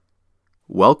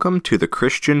Welcome to the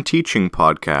Christian Teaching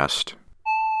Podcast.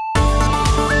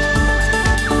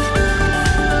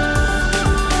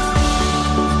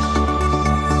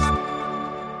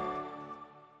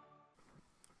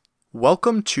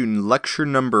 Welcome to lecture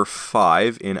number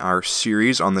 5 in our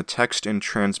series on the text and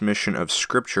transmission of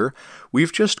Scripture.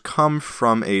 We've just come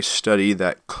from a study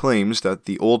that claims that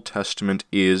the Old Testament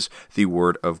is the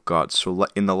Word of God. So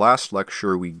in the last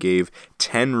lecture, we gave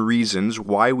 10 reasons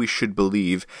why we should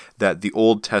believe that the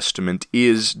Old Testament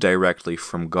is directly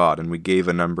from God, and we gave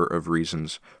a number of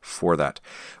reasons for that.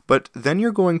 But then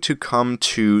you're going to come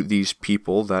to these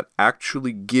people that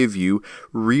actually give you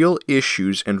real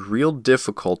issues and real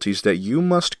difficulties that you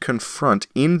must confront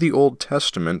in the Old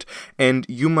Testament, and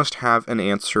you must have an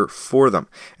answer for them.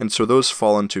 And so those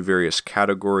fall into various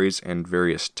categories and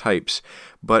various types.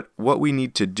 But what we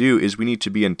need to do is we need to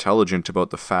be intelligent about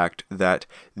the fact that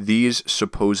these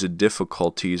supposed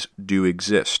difficulties do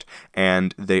exist,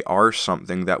 and they are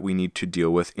something that we need to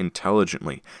deal with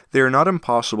intelligently. They are not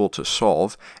impossible to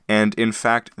solve, and in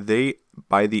fact, they,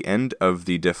 by the end of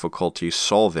the difficulty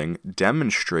solving,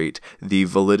 demonstrate the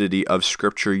validity of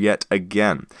Scripture yet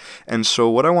again. And so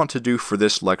what I want to do for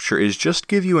this lecture is just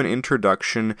give you an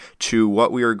introduction to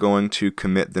what we are going to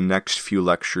commit the next few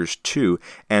lectures to,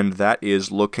 and that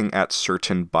is looking at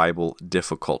certain Bible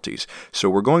difficulties. So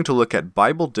we're going to look at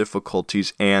Bible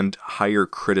difficulties and higher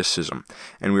criticism,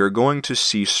 and we are going to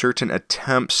see certain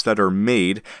attempts that are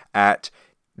made at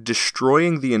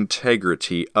destroying the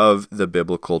integrity of the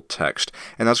biblical text.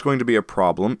 And that's going to be a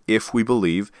problem if we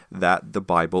believe that the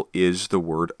Bible is the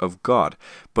Word of God.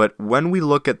 But when we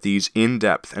look at these in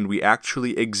depth and we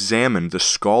actually examine the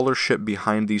scholarship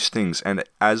behind these things, and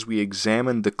as we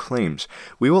examine the claims,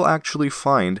 we will actually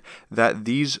find that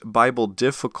these Bible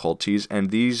difficulties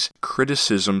and these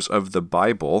criticisms of the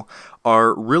Bible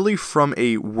are really from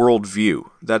a worldview.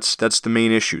 That's the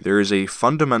main issue. There is a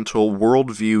fundamental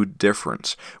worldview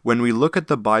difference. When we look at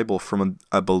the Bible from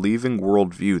a believing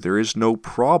worldview, there is no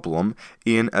problem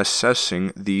in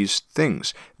assessing these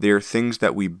things. They are things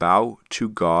that we bow to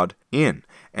God in,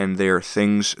 and they are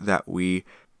things that we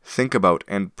think about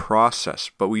and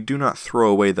process, but we do not throw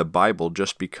away the Bible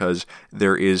just because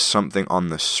there is something on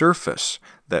the surface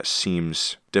that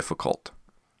seems difficult.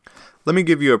 Let me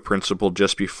give you a principle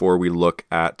just before we look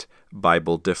at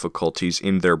Bible difficulties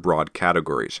in their broad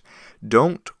categories.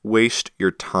 Don't waste your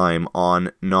time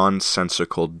on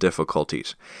nonsensical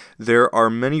difficulties. There are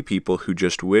many people who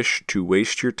just wish to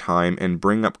waste your time and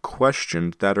bring up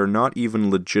questions that are not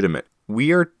even legitimate.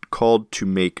 We are called to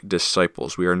make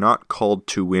disciples. We are not called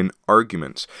to win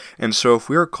arguments. And so if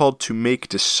we are called to make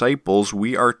disciples,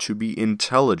 we are to be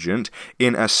intelligent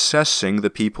in assessing the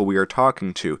people we are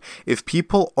talking to. If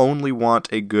people only want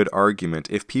a good argument,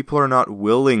 if people are not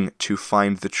willing to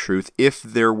find the truth, if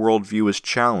their worldview is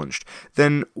challenged,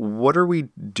 then what are we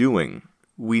doing?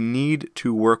 We need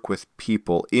to work with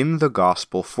people in the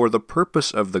gospel for the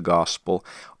purpose of the gospel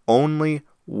only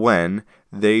when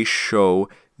they show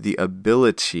the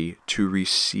ability to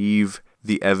receive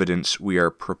the evidence we are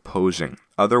proposing.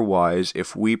 Otherwise,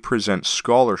 if we present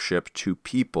scholarship to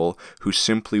people who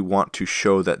simply want to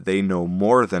show that they know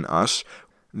more than us,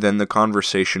 then the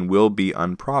conversation will be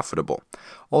unprofitable.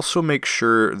 Also, make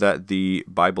sure that the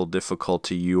Bible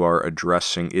difficulty you are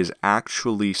addressing is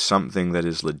actually something that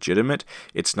is legitimate.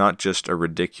 It's not just a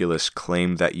ridiculous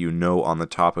claim that you know on the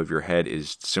top of your head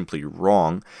is simply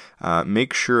wrong.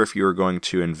 Make sure if you're going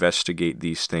to investigate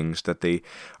these things that they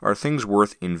are things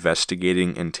worth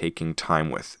investigating and taking time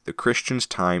with. The Christian's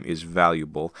time is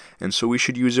valuable, and so we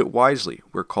should use it wisely.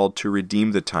 We're called to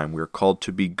redeem the time. We're called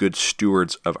to be good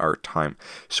stewards of our time.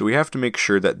 So we have to make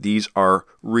sure that these are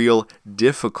real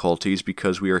difficulties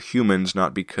because we are humans,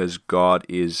 not because God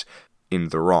is in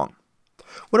the wrong.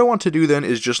 What I want to do then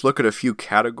is just look at a few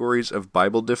categories of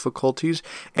Bible difficulties,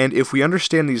 and if we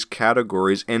understand these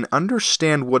categories and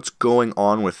understand what's going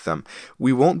on with them,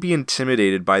 we won't be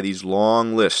intimidated by these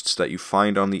long lists that you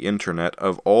find on the internet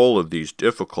of all of these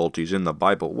difficulties in the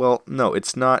Bible. Well, no,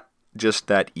 it's not just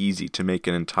that easy to make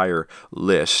an entire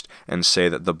list and say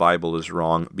that the Bible is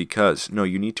wrong, because no,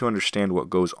 you need to understand what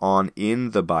goes on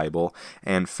in the Bible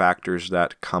and factors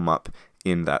that come up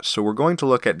in that. So we're going to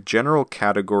look at general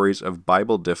categories of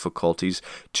Bible difficulties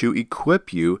to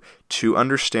equip you to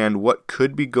understand what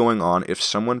could be going on if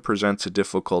someone presents a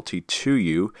difficulty to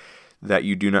you that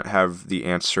you do not have the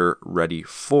answer ready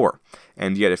for.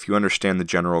 And yet, if you understand the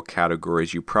general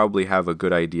categories, you probably have a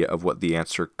good idea of what the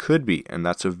answer could be, and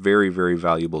that's a very, very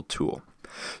valuable tool.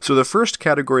 So the first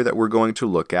category that we're going to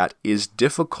look at is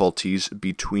difficulties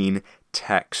between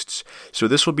texts. So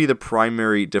this will be the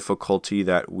primary difficulty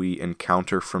that we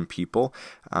encounter from people,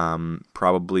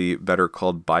 probably better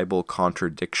called Bible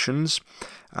contradictions.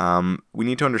 We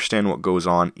need to understand what goes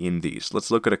on in these.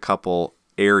 Let's look at a couple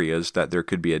areas that there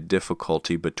could be a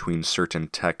difficulty between certain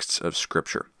texts of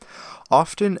Scripture.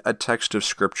 Often a text of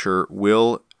Scripture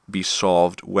will be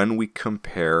solved when we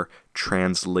compare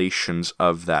translations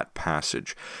of that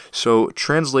passage. So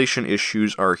translation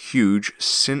issues are huge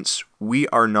since we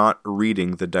are not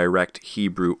reading the direct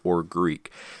Hebrew or Greek.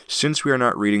 Since we are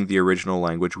not reading the original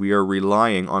language, we are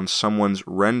relying on someone's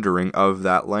rendering of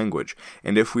that language.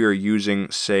 And if we are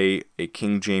using, say, a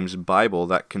King James Bible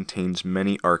that contains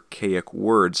many archaic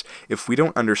words, if we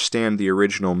don't understand the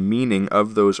original meaning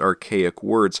of those archaic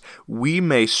words, we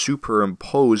may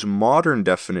superimpose modern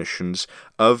definitions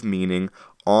of meaning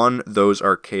on those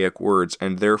archaic words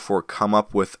and therefore come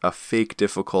up with a fake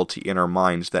difficulty in our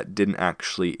minds that didn't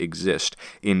actually exist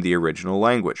in the original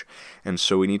language. And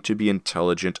so we need to be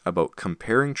intelligent about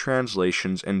comparing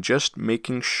translations and just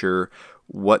making sure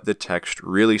what the text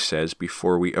really says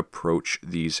before we approach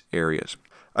these areas.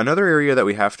 Another area that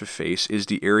we have to face is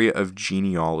the area of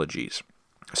genealogies.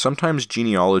 Sometimes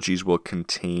genealogies will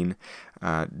contain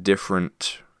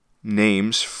different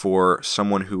names for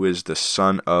someone who is the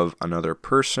son of another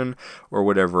person or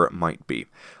whatever it might be.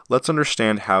 Let's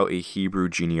understand how a Hebrew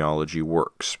genealogy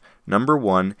works. Number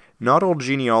one, not all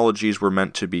genealogies were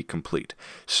meant to be complete.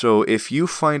 So if you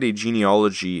find a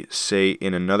genealogy, say,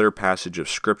 in another passage of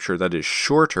Scripture that is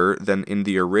shorter than in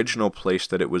the original place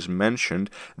that it was mentioned,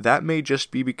 that may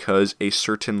just be because a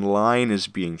certain line is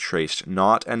being traced,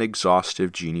 not an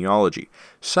exhaustive genealogy.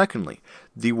 Secondly,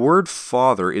 the word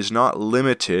father is not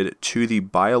limited to the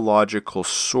biological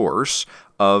source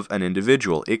of an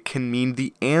individual. It can mean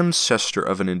the ancestor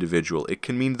of an individual. It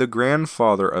can mean the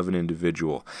grandfather of an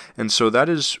individual. And so that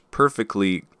is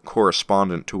perfectly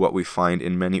correspondent to what we find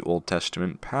in many Old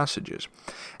Testament passages.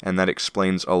 And that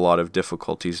explains a lot of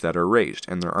difficulties that are raised,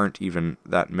 and there aren't even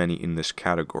that many in this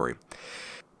category.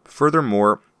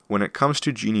 Furthermore, when it comes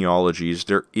to genealogies,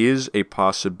 there is a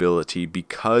possibility,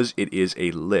 because it is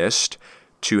a list,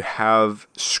 to have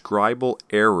scribal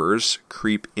errors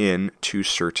creep in to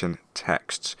certain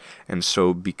texts. And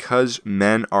so because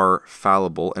men are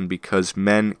fallible and because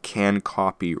men can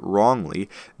copy wrongly,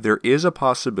 there is a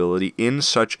possibility in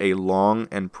such a long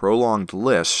and prolonged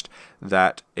list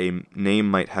that a name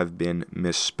might have been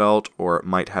misspelt or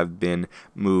might have been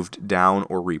moved down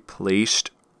or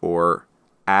replaced or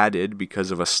added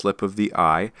because of a slip of the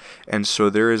eye, and so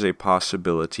there is a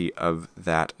possibility of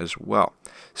that as well.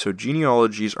 So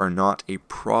genealogies are not a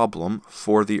problem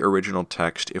for the original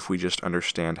text if we just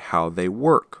understand how they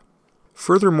work.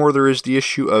 Furthermore, there is the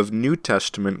issue of New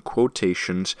Testament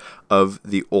quotations of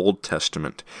the Old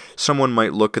Testament. Someone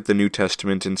might look at the New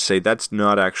Testament and say that's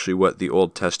not actually what the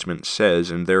Old Testament says,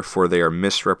 and therefore they are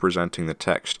misrepresenting the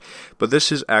text. But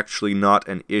this is actually not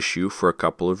an issue for a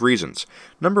couple of reasons.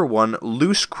 Number one,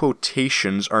 loose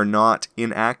quotations are not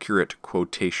inaccurate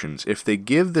quotations. If they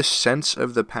give the sense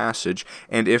of the passage,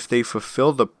 and if they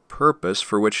fulfill the purpose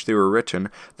for which they were written,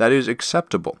 that is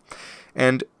acceptable.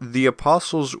 And the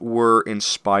apostles were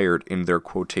inspired in their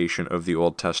quotation of the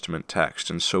Old Testament text,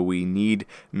 and so we need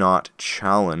not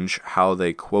challenge how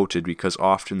they quoted because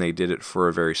often they did it for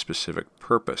a very specific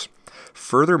purpose.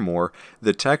 Furthermore,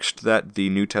 the text that the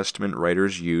New Testament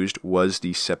writers used was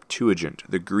the Septuagint,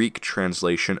 the Greek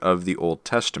translation of the Old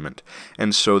Testament,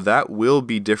 and so that will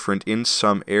be different in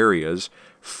some areas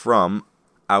from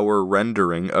our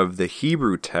rendering of the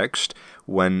Hebrew text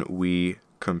when we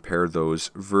compare those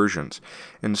versions.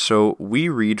 And so we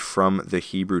read from the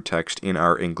Hebrew text in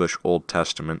our English Old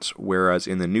Testaments, whereas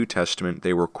in the New Testament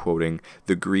they were quoting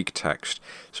the Greek text.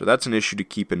 So that's an issue to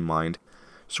keep in mind.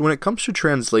 So when it comes to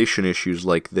translation issues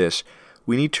like this,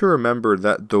 we need to remember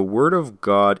that the Word of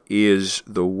God is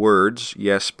the words,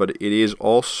 yes, but it is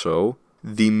also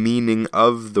the meaning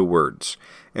of the words.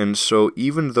 And so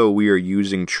even though we are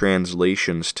using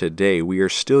translations today, we are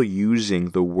still using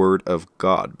the Word of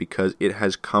God because it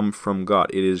has come from God.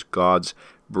 It is God's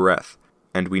breath.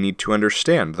 And we need to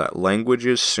understand that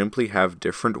languages simply have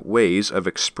different ways of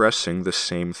expressing the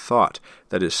same thought.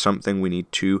 That is something we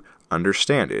need to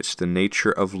understand. It's the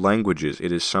nature of languages.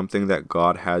 It is something that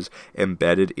God has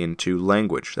embedded into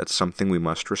language. That's something we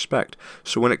must respect.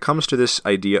 So when it comes to this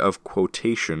idea of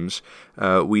quotations,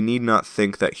 we need not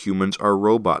think that humans are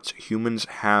robots. Humans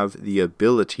have the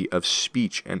ability of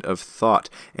speech and of thought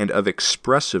and of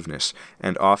expressiveness,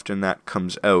 and often that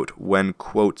comes out when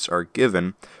quotes are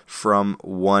given from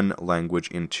one language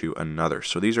into another.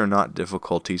 So these are not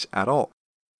difficulties at all.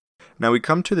 Now we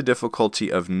come to the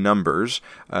difficulty of numbers.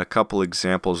 A couple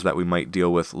examples that we might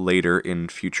deal with later in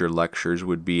future lectures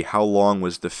would be how long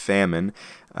was the famine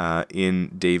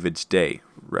in David's day,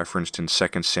 referenced in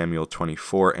 2 Samuel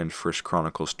 24 and 1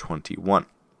 Chronicles 21.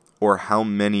 Or how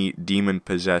many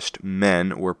demon-possessed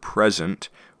men were present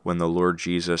when the Lord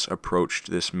Jesus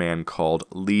approached this man called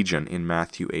Legion in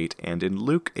Matthew 8 and in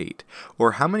Luke 8.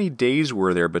 Or how many days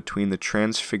were there between the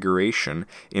transfiguration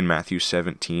in Matthew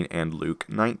 17 and Luke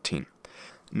 19.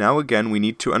 Now again, we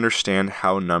need to understand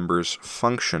how numbers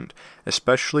functioned.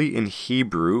 Especially in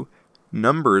Hebrew,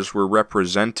 numbers were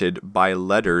represented by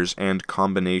letters and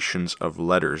combinations of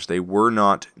letters. They were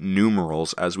not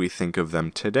numerals as we think of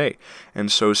them today. And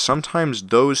so sometimes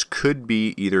those could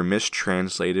be either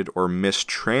mistranslated or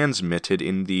mistransmitted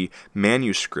in the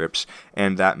manuscripts,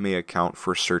 and that may account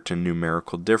for certain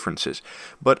numerical differences.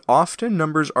 But often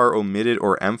numbers are omitted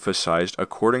or emphasized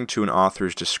according to an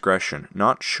author's discretion,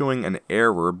 not showing an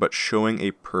error, but showing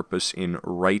a purpose in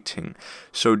writing.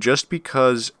 So just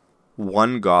because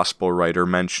one gospel writer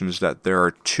mentions that there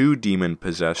are 2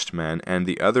 demon-possessed men, and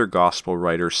the other gospel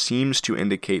writer seems to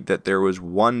indicate that there was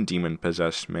 1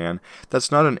 demon-possessed man,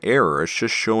 that's not an error. It's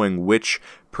just showing which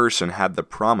person had the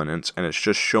prominence, and it's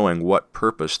just showing what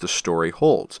purpose the story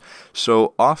holds.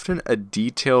 So often a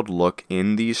detailed look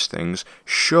in these things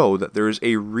show that there is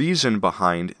a reason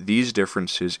behind these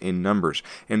differences in numbers,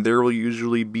 and there will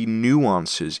usually be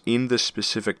nuances in the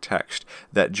specific text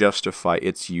that justify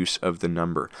its use of the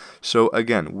number. So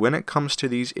again, when it comes to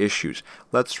these issues,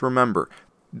 let's remember,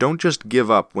 don't just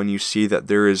give up when you see that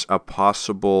there is a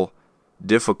possible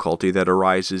difficulty that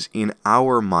arises in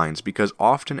our minds, because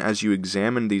often as you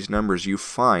examine these numbers, you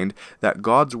find that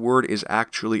God's word is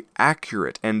actually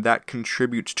accurate, and that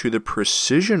contributes to the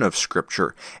precision of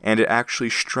Scripture, and it actually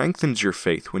strengthens your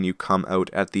faith when you come out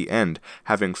at the end,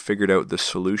 having figured out the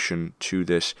solution to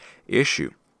this issue.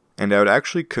 And I would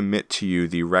actually commit to you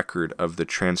the record of the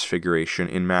Transfiguration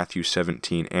in Matthew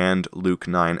 17 and Luke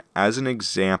 9 as an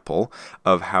example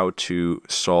of how to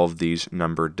solve these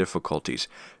number difficulties.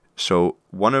 So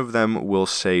one of them will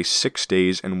say 6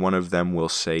 days and one of them will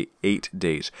say 8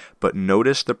 days. But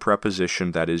notice the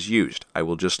preposition that is used. I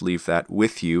will just leave that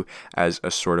with you as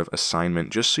a sort of assignment,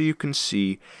 just so you can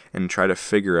see and try to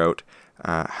figure out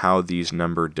how these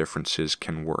number differences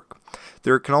can work.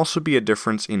 There can also be a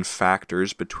difference in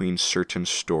factors between certain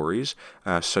stories,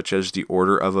 such as the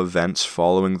order of events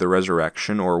following the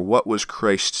resurrection, or what was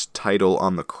Christ's title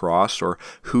on the cross, or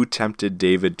who tempted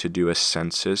David to do a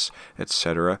census,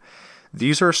 etc.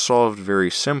 These are solved very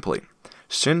simply.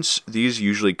 Since these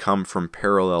usually come from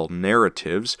parallel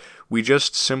narratives, we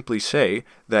just simply say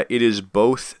that it is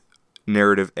both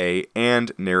narrative A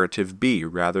and narrative B,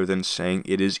 rather than saying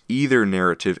it is either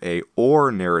narrative A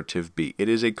or narrative B. It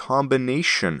is a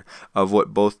combination of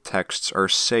what both texts are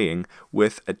saying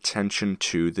with attention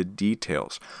to the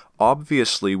details.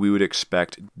 Obviously, we would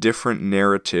expect different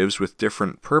narratives with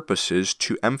different purposes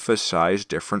to emphasize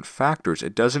different factors.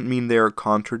 It doesn't mean they are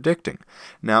contradicting.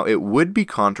 Now, it would be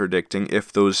contradicting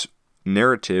if those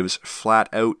narratives flat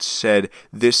out said,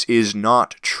 "This is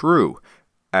not true,"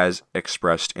 as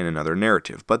expressed in another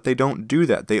narrative. But they don't do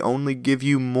that. They only give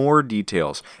you more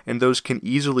details, and those can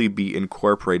easily be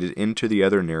incorporated into the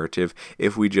other narrative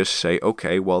if we just say,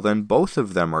 okay, well then both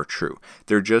of them are true.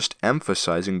 They're just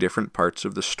emphasizing different parts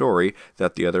of the story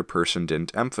that the other person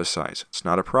didn't emphasize. It's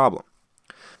not a problem.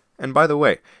 And by the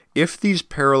way, if these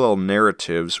parallel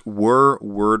narratives were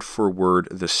word for word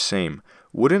the same,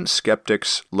 wouldn't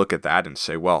skeptics look at that and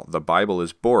say, well, the Bible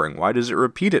is boring. Why does it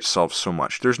repeat itself so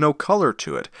much? There's no color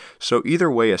to it. So either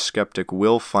way, a skeptic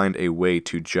will find a way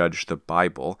to judge the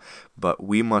Bible, but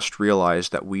we must realize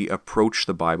that we approach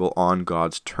the Bible on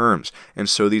God's terms. And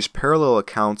so these parallel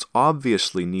accounts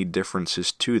obviously need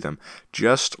differences to them,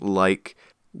 just like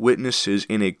witnesses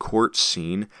in a court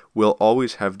scene will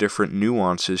always have different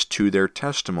nuances to their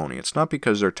testimony. It's not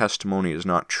because their testimony is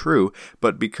not true,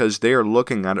 but because they are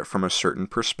looking at it from a certain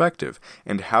perspective.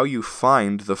 And how you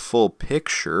find the full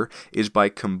picture is by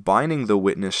combining the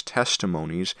witness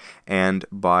testimonies and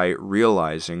by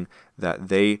realizing that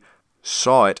they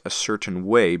saw it a certain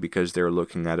way because they're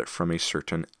looking at it from a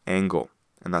certain angle.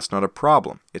 And that's not a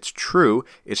problem. It's true,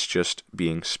 it's just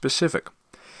being specific.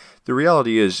 The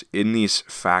reality is, in these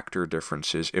factor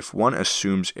differences, if one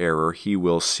assumes error, he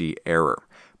will see error.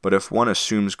 But if one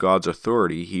assumes God's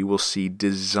authority, he will see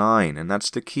design, and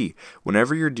that's the key.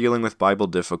 Whenever you're dealing with Bible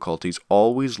difficulties,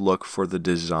 always look for the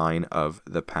design of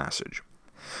the passage.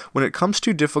 When it comes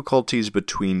to difficulties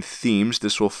between themes,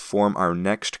 this will form our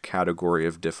next category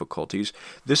of difficulties.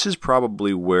 This is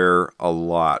probably where a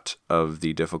lot of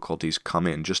the difficulties come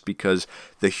in, just because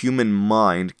the human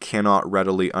mind cannot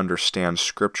readily understand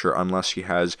Scripture unless he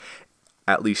has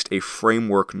at least a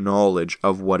framework knowledge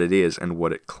of what it is and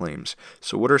what it claims.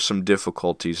 So what are some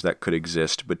difficulties that could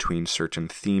exist between certain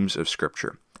themes of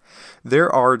Scripture? There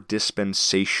are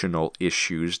dispensational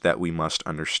issues that we must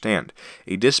understand.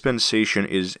 A dispensation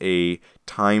is a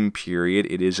time period,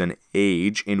 it is an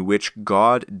age in which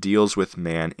God deals with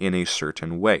man in a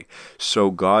certain way.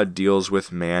 So God deals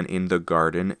with man in the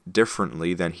garden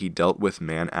differently than he dealt with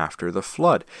man after the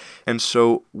flood. And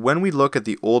so when we look at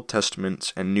the Old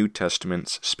Testaments and New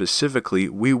Testaments specifically,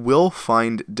 we will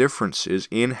find differences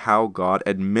in how God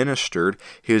administered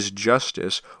his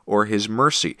justice or his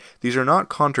mercy. These are not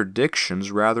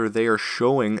contradictions, rather they are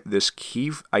showing this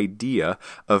key idea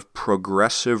of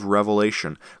progressive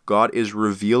revelation. God is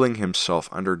revealing himself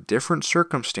under different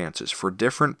circumstances for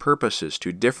different purposes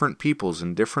to different peoples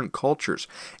and different cultures.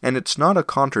 And it's not a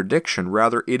contradiction,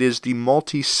 rather it is the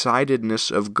multi-sidedness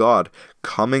of God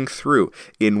coming through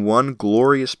in one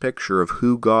glorious picture of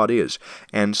who God is.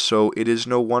 And so it is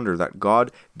no wonder that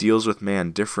God deals with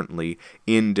man differently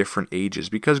in different ages,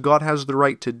 because God has the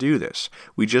right to do this.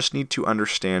 We just need to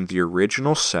understand the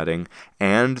original setting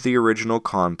and the original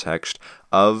context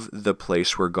of the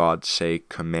place where God, say,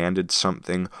 commanded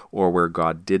something or where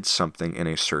God did something in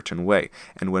a certain way.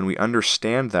 And when we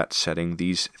understand that setting,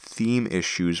 these theme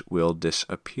issues will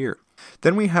disappear.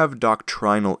 Then we have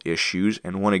doctrinal issues,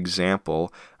 and one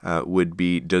example would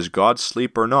be, does God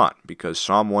sleep or not? Because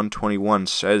Psalm 121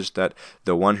 says that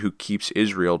the one who keeps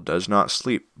Israel does not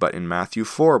sleep. But in Matthew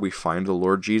 4, we find the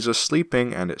Lord Jesus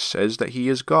sleeping, and it says that he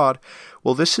is God.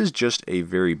 Well, this is just a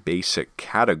very basic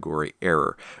category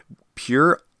error.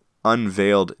 Pure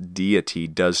unveiled deity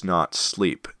does not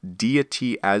sleep.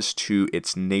 Deity as to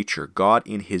its nature, God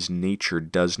in his nature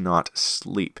does not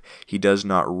sleep. He does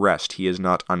not rest. He is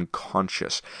not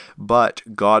unconscious. But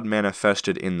God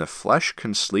manifested in the flesh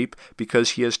can sleep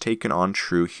because he has taken on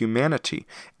true humanity.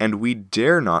 And we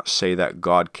dare not say that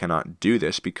God cannot do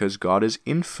this because God is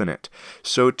infinite.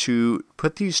 So to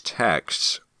put these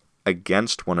texts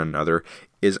against one another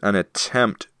is an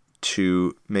attempt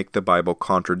to make the Bible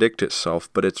contradict itself,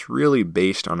 but it's really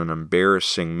based on an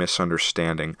embarrassing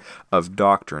misunderstanding of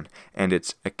doctrine, and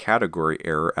it's a category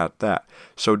error at that.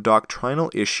 So doctrinal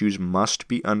issues must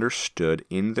be understood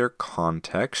in their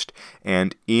context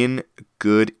and in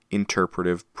good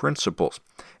interpretive principles.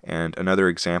 And another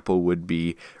example would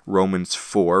be Romans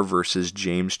 4 versus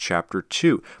James chapter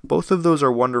 2. Both of those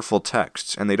are wonderful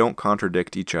texts, and they don't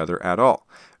contradict each other at all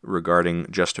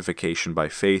regarding justification by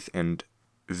faith and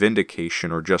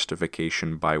vindication or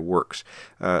justification by works.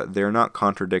 They're not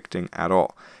contradicting at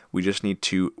all. We just need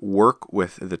to work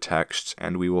with the texts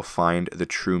and we will find the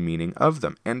true meaning of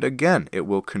them. And again, it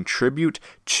will contribute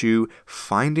to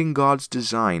finding God's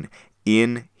design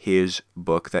in his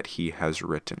book that he has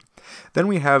written. Then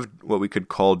we have what we could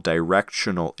call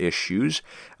directional issues,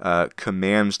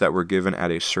 commands that were given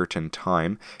at a certain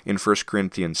time. In 1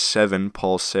 Corinthians 7,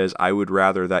 Paul says, I would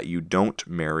rather that you don't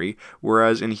marry,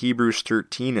 whereas in Hebrews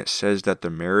 13 it says that the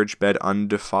marriage bed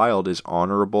undefiled is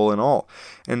honorable in all.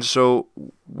 And so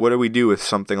what do we do with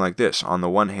something like this? On the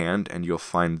one hand, and you'll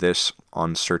find this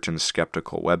on certain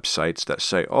skeptical websites that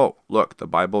say, oh, look, the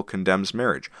Bible condemns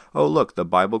marriage. Oh, look, the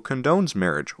Bible condones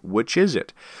marriage. Which is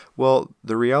it? Well,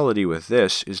 the reality with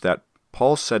this is that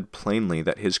Paul said plainly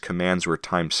that his commands were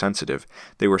time-sensitive.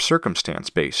 They were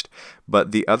circumstance-based.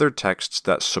 But the other texts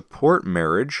that support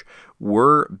marriage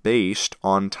were based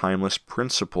on timeless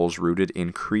principles rooted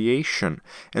in creation.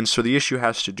 And so the issue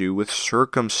has to do with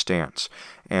circumstance.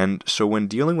 And so when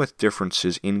dealing with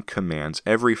differences in commands,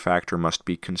 every factor must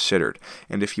be considered.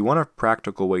 And if you want a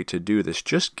practical way to do this,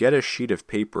 just get a sheet of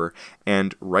paper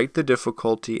and write the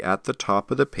difficulty at the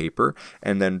top of the paper,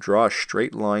 and then draw a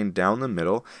straight line down the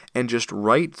middle, and just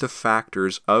write the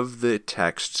factors of the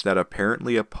texts that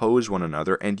apparently oppose one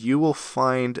another, and you will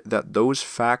find that those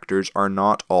factors are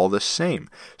not all the same.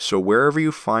 So wherever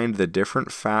you find the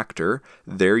different factor,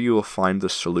 there you will find the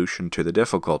solution to the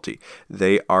difficulty.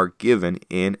 They are given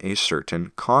in a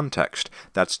certain context.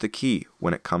 That's the key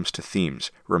when it comes to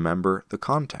themes. Remember the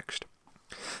context.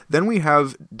 Then we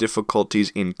have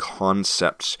difficulties in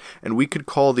concepts, and we could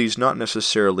call these not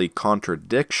necessarily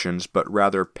contradictions, but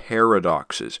rather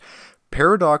paradoxes.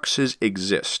 Paradoxes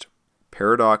exist.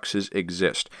 Paradoxes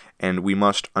exist, and we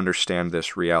must understand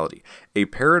this reality. A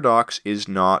paradox is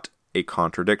not a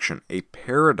contradiction. A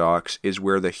paradox is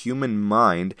where the human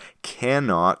mind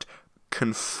cannot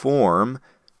conform,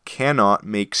 cannot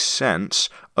make sense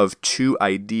of two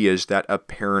ideas that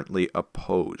apparently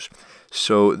oppose.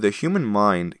 So the human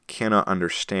mind cannot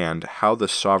understand how the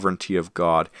sovereignty of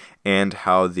God and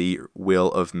how the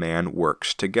will of man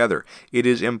works together. It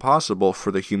is impossible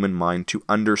for the human mind to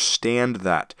understand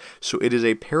that. So it is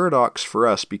a paradox for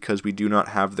us because we do not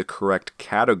have the correct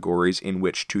categories in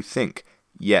which to think.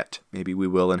 Yet. Maybe we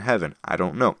will in heaven. I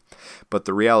don't know. But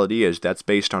the reality is that's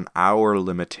based on our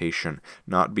limitation,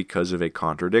 not because of a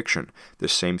contradiction. The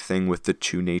same thing with the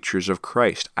two natures of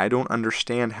Christ. I don't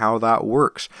understand how that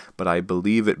works, but I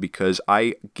believe it because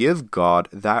I give God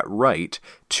that right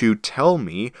to tell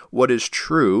me what is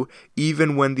true,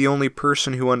 even when the only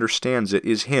person who understands it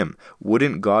is Him.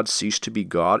 Wouldn't God cease to be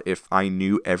God if I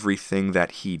knew everything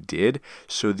that He did?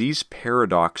 So these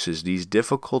paradoxes, these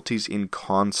difficulties in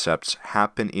concepts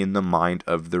happen in the mind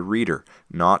of the reader,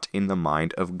 not in the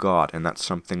mind of God, and that's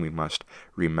something we must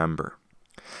remember.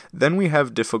 Then we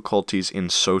have difficulties in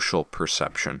social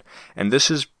perception, and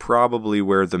this is probably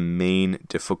where the main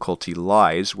difficulty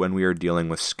lies when we are dealing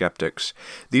with skeptics.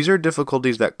 These are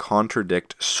difficulties that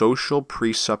contradict social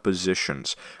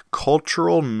presuppositions,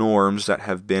 cultural norms that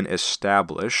have been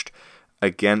established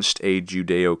against a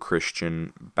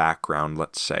Judeo-Christian background,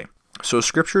 let's say. So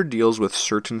Scripture deals with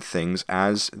certain things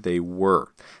as they were.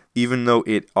 Even though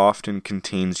it often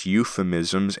contains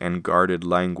euphemisms and guarded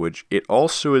language, it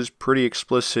also is pretty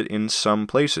explicit in some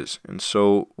places. And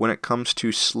so when it comes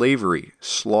to slavery,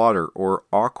 slaughter, or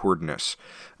awkwardness,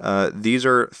 these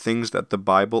are things that the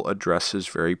Bible addresses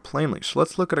very plainly. So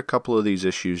let's look at a couple of these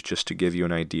issues just to give you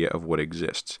an idea of what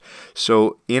exists.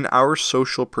 So in our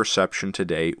social perception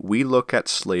today, we look at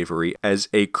slavery as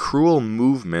a cruel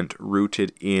movement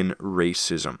rooted in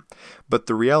racism. But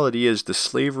the reality is the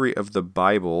slavery of the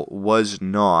Bible was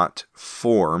not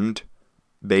formed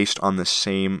based on the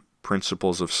same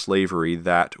principles of slavery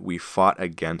that we fought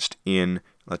against in,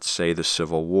 let's say, the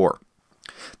Civil War.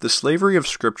 The slavery of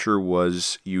Scripture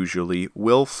was usually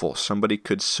willful. Somebody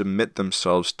could submit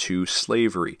themselves to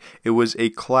slavery. It was a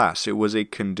class. It was a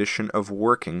condition of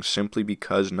working simply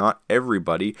because not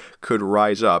everybody could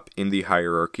rise up in the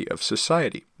hierarchy of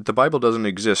society. The Bible doesn't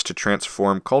exist to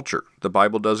transform culture. The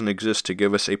Bible doesn't exist to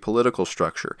give us a political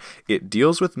structure. It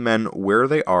deals with men where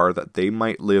they are, that they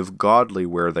might live godly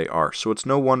where they are. So it's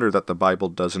no wonder that the Bible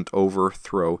doesn't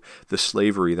overthrow the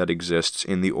slavery that exists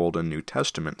in the Old and New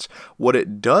Testaments. What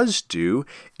it does do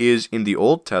is, in the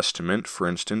Old Testament, for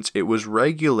instance, it was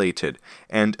regulated,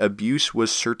 and abuse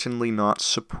was certainly not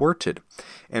supported.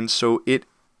 And so it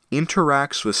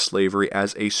interacts with slavery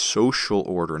as a social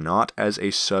order, not as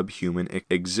a subhuman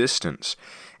existence.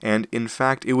 And in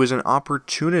fact, it was an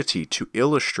opportunity to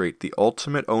illustrate the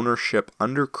ultimate ownership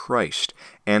under Christ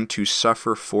and to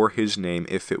suffer for His name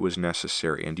if it was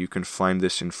necessary. And you can find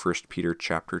this in 1 Peter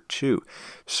chapter 2.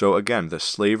 So again, the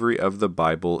slavery of the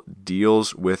Bible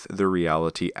deals with the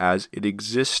reality as it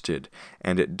existed,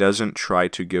 and it doesn't try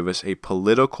to give us a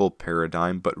political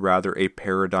paradigm, but rather a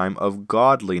paradigm of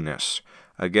godliness.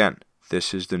 Again,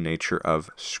 this is the nature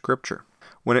of Scripture.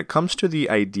 When it comes to the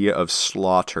idea of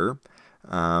slaughter,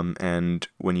 and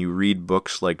when you read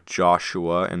books like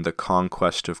Joshua and the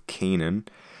conquest of Canaan,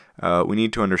 we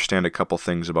need to understand a couple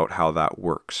things about how that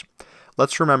works.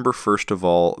 Let's remember, first of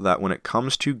all, that when it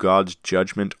comes to God's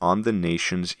judgment on the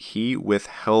nations, He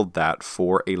withheld that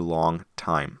for a long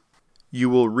time. You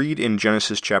will read in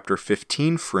Genesis chapter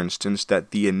 15, for instance,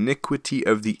 that the iniquity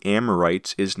of the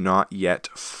Amorites is not yet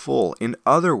full. In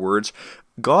other words,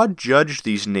 God judged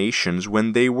these nations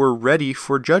when they were ready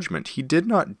for judgment. He did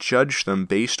not judge them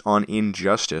based on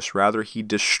injustice. Rather, He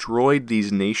destroyed these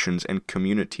nations and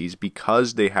communities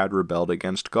because they had rebelled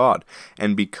against God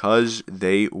and because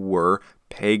they were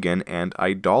pagan and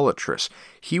idolatrous.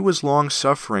 He was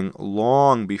long-suffering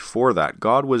long before that.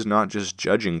 God was not just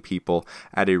judging people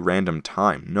at a random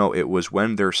time. No, it was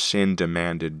when their sin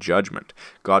demanded judgment.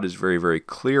 God is very, very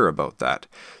clear about that.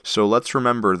 So let's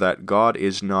remember that God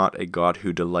is not a God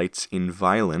who delights in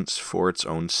violence for its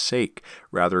own sake.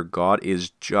 Rather, God is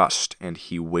just, and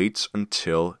He waits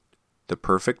until the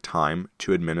perfect time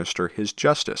to administer His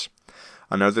justice.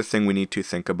 Another thing we need to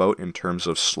think about in terms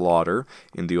of slaughter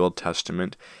in the Old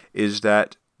Testament is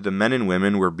that the men and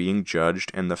women were being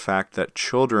judged, and the fact that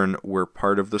children were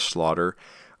part of the slaughter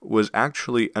was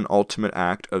actually an ultimate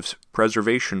act of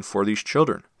preservation for these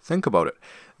children. Think about it.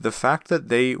 The fact that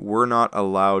they were not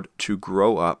allowed to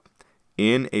grow up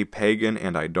in a pagan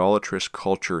and idolatrous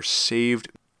culture saved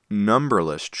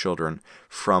numberless children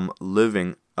from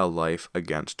living a life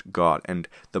against God. And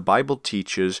the Bible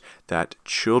teaches that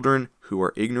children who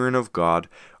are ignorant of God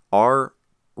are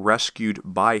rescued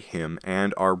by him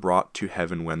and are brought to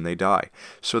heaven when they die.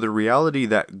 So the reality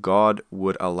that God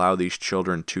would allow these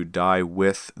children to die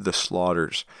with the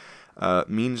slaughters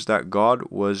means that God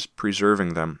was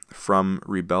preserving them from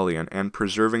rebellion and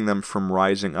preserving them from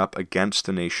rising up against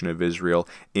the nation of Israel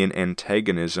in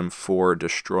antagonism for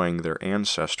destroying their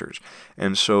ancestors.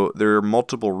 And so there are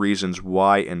multiple reasons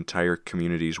why entire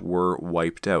communities were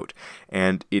wiped out.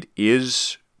 And it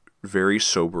is very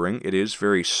sobering, it is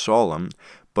very solemn,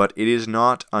 but it is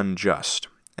not unjust.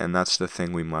 And that's the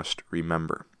thing we must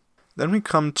remember. Then we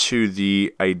come to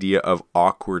the idea of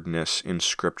awkwardness in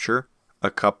Scripture. A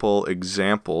couple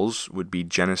examples would be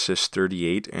Genesis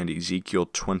 38 and Ezekiel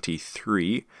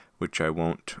 23, which I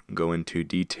won't go into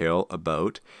detail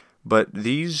about. But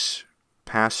these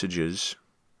passages,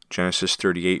 Genesis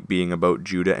 38 being about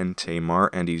Judah and Tamar,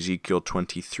 and Ezekiel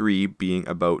 23 being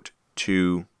about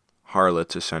two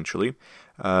harlots, essentially,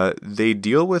 they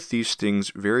deal with these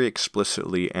things very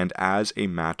explicitly and as a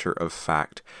matter of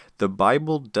fact. The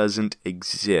Bible doesn't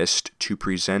exist to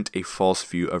present a false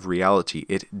view of reality.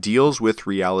 It deals with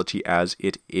reality as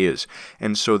it is.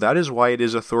 And so that is why it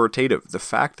is authoritative. The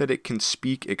fact that it can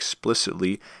speak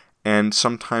explicitly and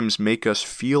sometimes make us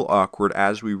feel awkward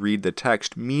as we read the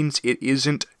text means it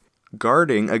isn't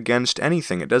guarding against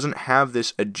anything. It doesn't have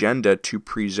this agenda to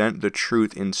present the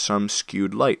truth in some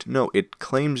skewed light. No, it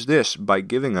claims this by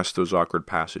giving us those awkward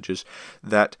passages,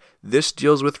 that this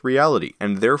deals with reality,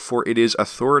 and therefore it is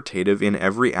authoritative in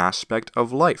every aspect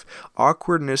of life.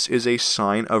 Awkwardness is a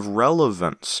sign of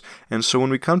relevance. And so when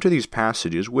we come to these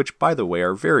passages, which, by the way,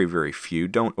 are very, very few,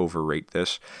 don't overrate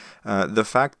this, the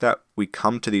fact that we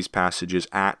come to these passages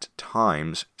at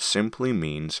times simply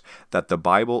means that the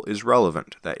Bible is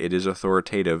relevant, that it is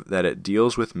authoritative, that it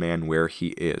deals with man where he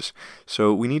is.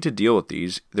 So we need to deal with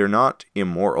these. They're not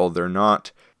immoral, they're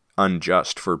not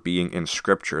unjust for being in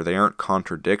Scripture, they aren't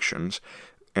contradictions,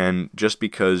 and just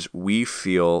because we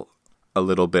feel a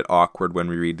little bit awkward when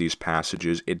we read these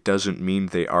passages, it doesn't mean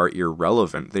they are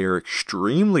irrelevant. They are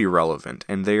extremely relevant,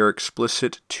 and they are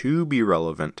explicit to be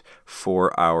relevant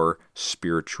for our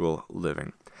spiritual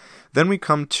living. Then we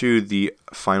come to the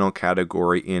final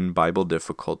category in Bible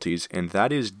difficulties, and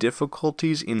that is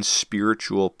difficulties in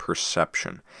spiritual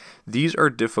perception. These are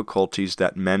difficulties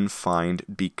that men find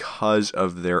because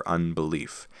of their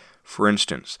unbelief. For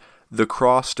instance, the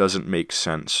cross doesn't make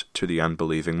sense to the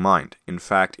unbelieving mind. In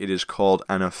fact, it is called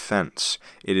an offense.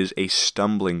 It is a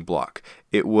stumbling block.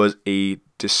 It was a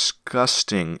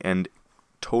disgusting and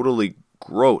totally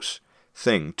gross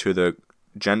thing to the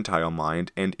Gentile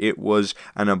mind, and it was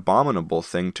an abominable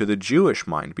thing to the Jewish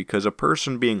mind, because a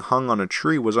person being hung on a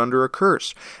tree was under a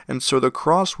curse. And so the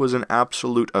cross was an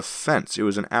absolute offense. It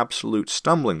was an absolute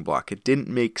stumbling block. It didn't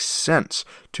make sense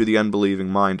to the unbelieving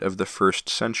mind of the first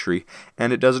century,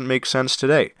 and it doesn't make sense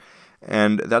today.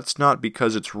 And that's not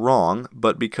because it's wrong,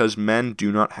 but because men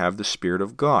do not have the Spirit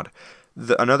of God.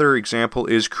 Another example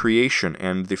is creation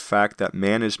and the fact that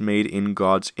man is made in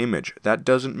God's image. That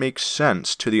doesn't make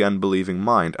sense to the unbelieving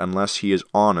mind unless he is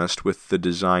honest with the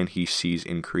design he sees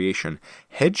in creation.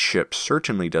 Headship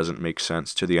certainly doesn't make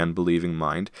sense to the unbelieving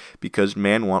mind because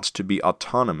man wants to be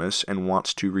autonomous and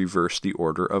wants to reverse the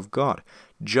order of God.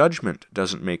 Judgment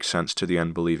doesn't make sense to the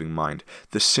unbelieving mind.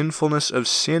 The sinfulness of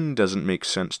sin doesn't make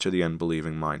sense to the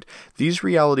unbelieving mind. These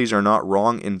realities are not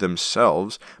wrong in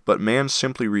themselves, but man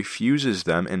simply refuses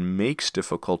them and makes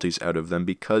difficulties out of them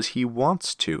because he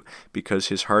wants to, because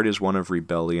his heart is one of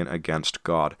rebellion against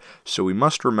God. So we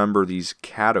must remember these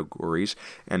categories,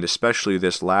 and especially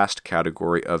this last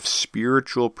category of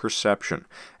spiritual perception,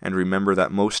 and remember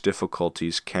that most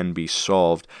difficulties can be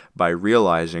solved by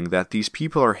realizing that these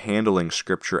people are handling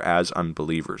Scripture as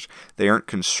unbelievers. They aren't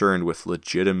concerned with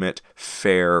legitimate,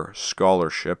 fair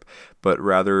scholarship, but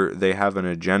rather they have an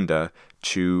agenda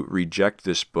to reject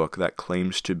this book that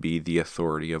claims to be the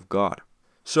authority of God.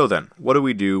 So then, what do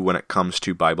we do when it comes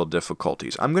to Bible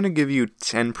difficulties? I'm going to give you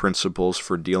 10 principles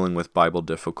for dealing with Bible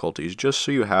difficulties, just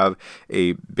so you have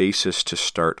a basis to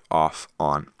start off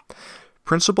on.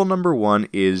 Principle number 1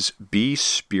 is be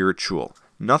spiritual.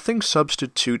 Nothing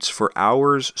substitutes for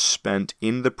hours spent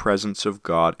in the presence of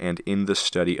God and in the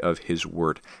study of His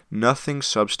Word. Nothing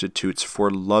substitutes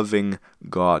for loving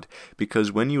God,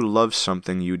 because when you love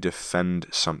something, you defend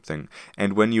something.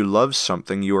 And when you love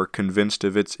something, you are convinced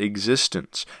of its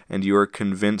existence, and you are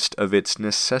convinced of its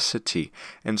necessity.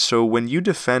 And so when you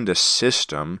defend a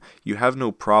system, you have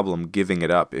no problem giving it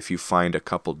up if you find a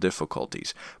couple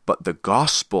difficulties. But the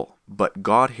gospel, but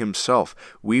God himself.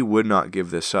 We would not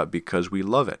give this up because we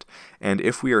love it. And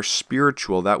if we are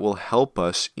spiritual, that will help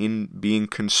us in being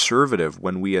conservative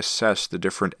when we assess the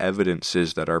different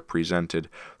evidences that are presented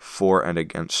for and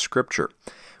against Scripture.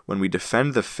 When we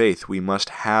defend the faith, we must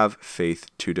have faith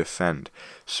to defend.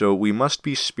 So we must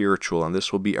be spiritual, and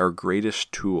this will be our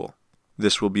greatest tool.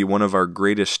 This will be one of our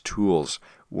greatest tools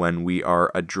when we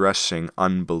are addressing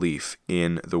unbelief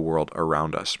in the world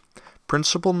around us.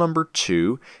 Principle number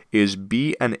 2 is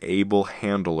be an able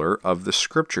handler of the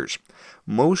Scriptures.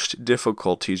 Most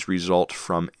difficulties result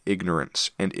from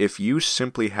ignorance, and if you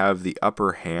simply have the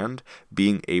upper hand,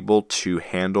 being able to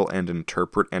handle and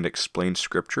interpret and explain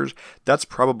Scriptures, that's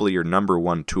probably your number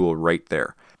one tool right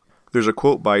there. There's a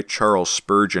quote by Charles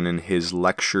Spurgeon in his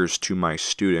Lectures to My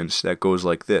Students that goes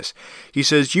like this. He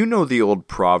says, "You know the old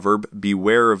proverb,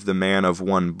 'Beware of the man of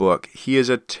one book. He is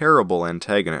a terrible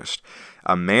antagonist.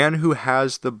 A man who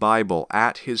has the Bible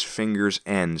at his fingers'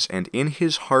 ends and in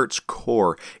his heart's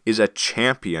core is a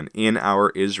champion in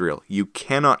our Israel. You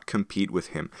cannot compete with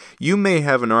him. You may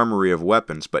have an armory of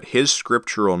weapons, but his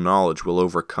scriptural knowledge will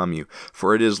overcome you,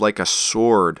 for it is like a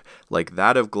sword, like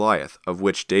that of Goliath, of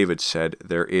which David said,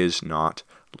 'There is not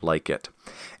like it.'"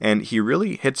 And he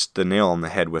really hits the nail on the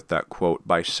head with that quote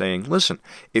by saying, listen,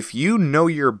 if you know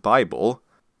your Bible,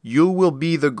 you will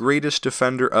be the greatest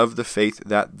defender of the faith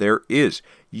that there is.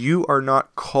 You are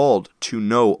not called to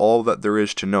know all that there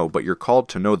is to know, but you're called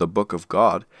to know the book of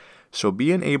God. So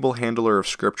be an able handler of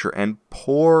Scripture and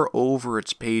pore over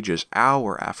its pages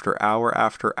hour after hour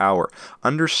after hour,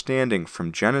 understanding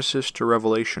from Genesis to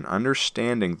Revelation,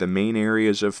 understanding the main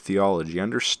areas of theology,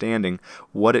 understanding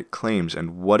what it claims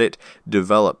and what it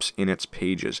develops in its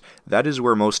pages. That is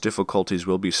where most difficulties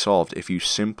will be solved if you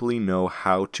simply know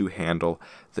how to handle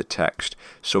the text.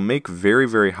 So make very,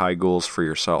 very high goals for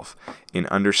yourself in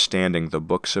understanding the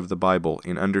books of the Bible,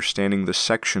 in understanding the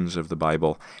sections of the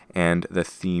Bible, and the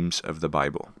themes of the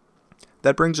Bible.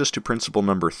 That brings us to principle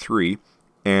number 3,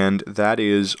 and that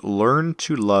is learn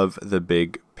to love the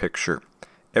big picture.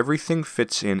 Everything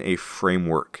fits in a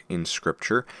framework in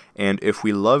Scripture, and if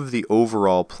we love the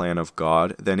overall plan of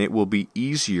God, then it will be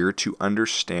easier to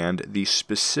understand the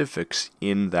specifics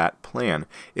in that plan.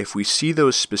 If we see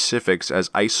those specifics as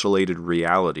isolated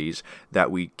realities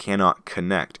that we cannot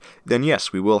connect, then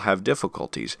yes, we will have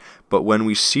difficulties. But when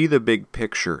we see the big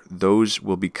picture, those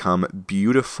will become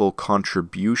beautiful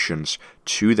contributions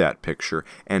to that picture,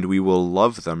 and we will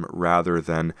love them rather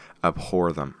than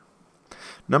abhor them.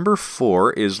 Number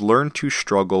 4 is learn to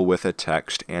struggle with a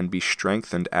text and be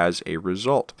strengthened as a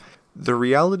result. The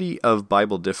reality of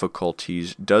Bible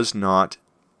difficulties does not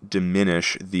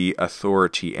diminish the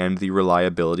authority and the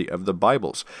reliability of the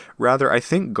Bibles. Rather, I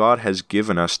think God has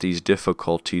given us these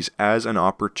difficulties as an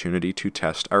opportunity to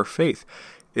test our faith.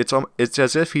 It's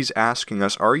as if he's asking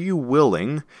us, are you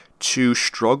willing to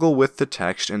struggle with the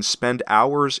text and spend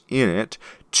hours in it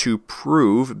to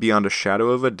prove beyond a shadow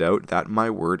of a doubt that my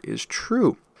word is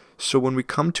true? So when we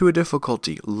come to a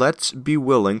difficulty, let's be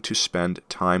willing to spend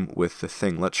time with the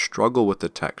thing. Let's struggle with the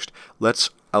text. Let's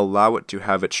allow it to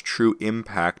have its true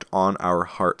impact on our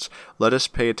hearts. Let us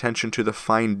pay attention to the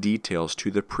fine details, to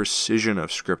the precision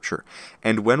of Scripture.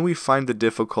 And when we find the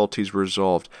difficulties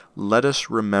resolved, let us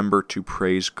remember to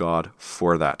praise God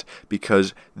for that,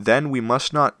 because then we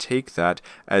must not take that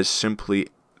as simply,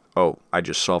 oh, I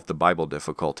just solved the Bible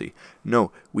difficulty.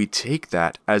 No, we take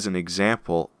that as an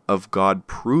example of God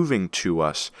proving to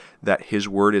us that His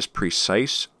Word is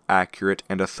precise, accurate,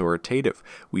 and authoritative.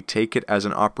 We take it as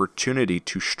an opportunity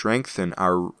to strengthen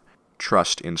our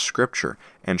trust in Scripture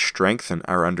and strengthen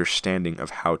our understanding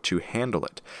of how to handle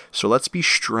it. So let's be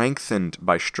strengthened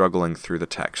by struggling through the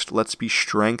text. Let's be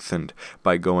strengthened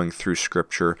by going through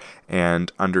Scripture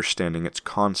and understanding its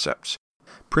concepts.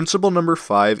 Principle number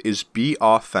 5 is be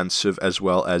offensive as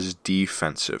well as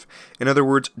defensive. In other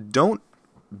words, don't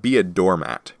be a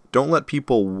doormat. Don't let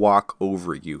people walk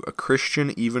over you. A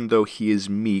Christian, even though he is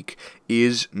meek,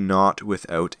 is not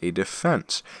without a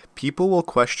defense. People will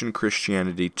question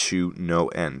Christianity to no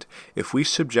end. If we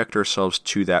subject ourselves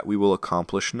to that, we will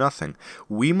accomplish nothing.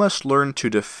 We must learn to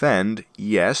defend,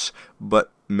 yes,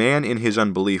 but man in his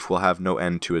unbelief will have no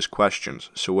end to his questions.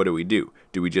 So what do?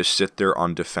 Do we just sit there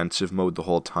on defensive mode the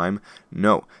whole time?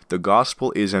 No. The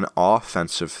gospel is an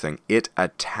offensive thing. It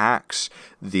attacks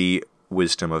the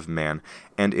wisdom of man.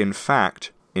 And in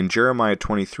fact, in Jeremiah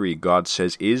 23, God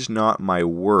says, "Is not my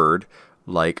word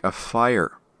like a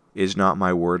fire? Is not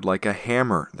my word like a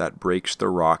hammer that breaks the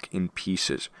rock in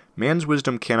pieces?" Man's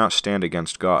wisdom cannot stand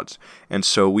against God's. And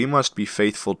so we must be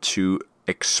faithful to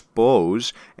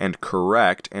expose and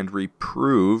correct and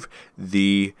reprove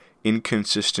the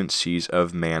inconsistencies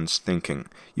of man's thinking.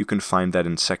 You can find that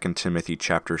in 2 Timothy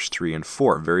chapters 3 and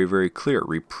 4. Very, very clear.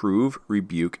 Reprove,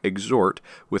 rebuke, exhort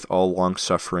with all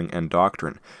long-suffering and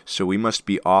doctrine. So we must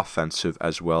be offensive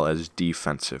as well as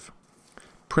defensive.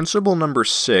 Principle number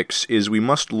 6 is we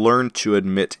must learn to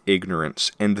admit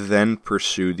ignorance and then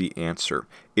pursue the answer,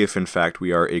 if in fact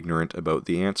we are ignorant about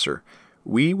the answer.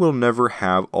 We will never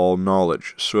have all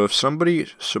knowledge, so if somebody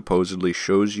supposedly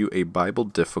shows you a Bible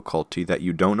difficulty that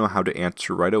you don't know how to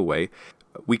answer right away,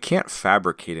 we can't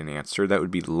fabricate an answer. That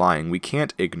would be lying. We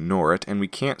can't ignore it, and we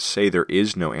can't say there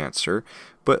is no answer,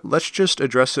 but let's just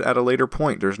address it at a later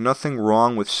point. There's nothing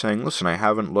wrong with saying, listen, I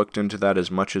haven't looked into that as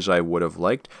much as I would have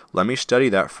liked. Let me study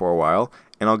that for a while,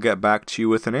 and I'll get back to you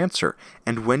with an answer.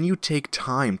 And when you take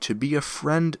time to be a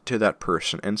friend to that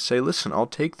person and say, listen, I'll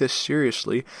take this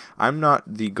seriously. I'm not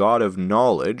the God of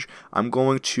knowledge. I'm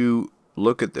going to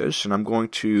look at this, and I'm going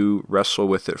to wrestle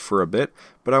with it for a bit,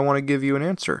 but I want to give you an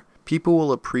answer. People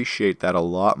will appreciate that a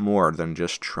lot more than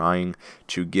just trying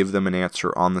to give them an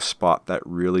answer on the spot that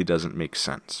really doesn't make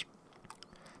sense.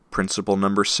 Principle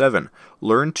number 7,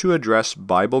 learn to address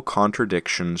Bible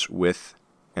contradictions with,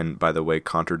 and by the way,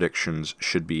 contradictions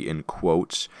should be in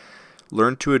quotes,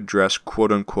 learn to address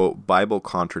quote-unquote Bible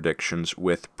contradictions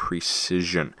with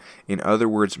precision. In other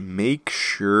words, make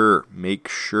sure the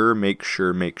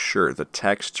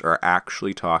texts are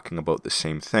actually talking about the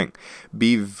same thing.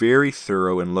 Be very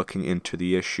thorough in looking into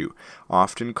the issue.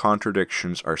 Often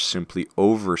contradictions are simply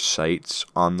oversights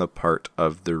on the part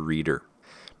of the reader.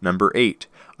 Number 8,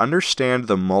 understand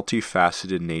the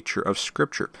multifaceted nature of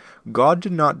Scripture. God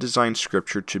did not design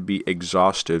Scripture to be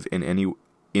exhaustive in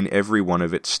every one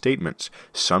of its statements.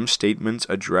 Some statements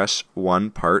address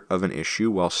one part of an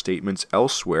issue, while statements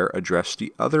elsewhere address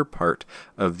the other part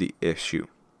of the issue.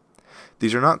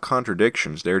 These are not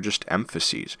contradictions, they're just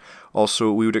emphases.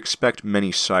 Also, we would expect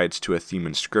many sides to a theme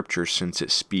in Scripture since it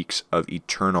speaks of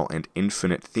eternal and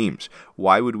infinite themes.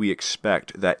 Why would we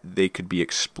expect that they could be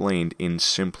explained in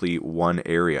simply one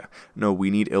area? No, we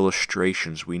need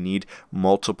illustrations. We need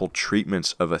multiple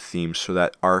treatments of a theme so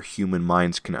that our human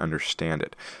minds can understand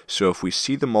it. So if we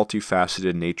see the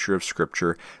multifaceted nature of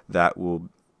Scripture, that will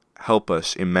help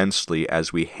us immensely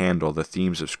as we handle the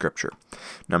themes of Scripture.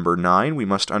 Number 9, we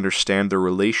must understand the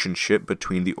relationship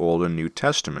between the Old and New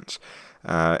Testaments.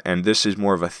 And this is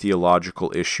more of a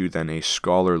theological issue than a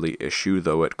scholarly issue,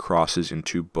 though it crosses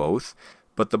into both.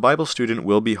 But the Bible student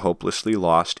will be hopelessly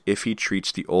lost if he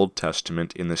treats the Old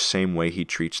Testament in the same way he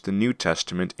treats the New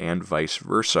Testament and vice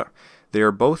versa. They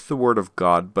are both the Word of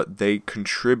God, but they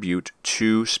contribute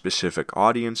to specific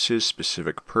audiences,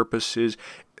 specific purposes.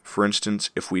 For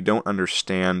instance, if we don't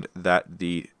understand that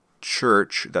the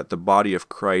church, that the body of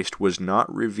Christ was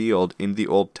not revealed in the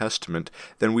Old Testament,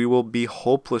 then we will be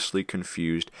hopelessly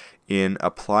confused in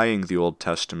applying the Old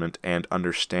Testament and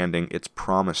understanding its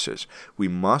promises. We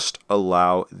must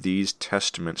allow these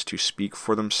testaments to speak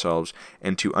for themselves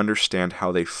and to understand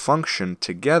how they function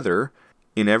together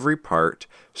in every part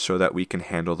so that we can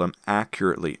handle them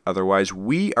accurately. Otherwise,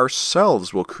 we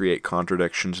ourselves will create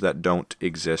contradictions that don't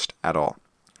exist at all.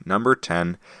 Number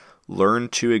 10, learn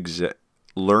to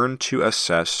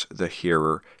assess the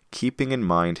hearer, keeping in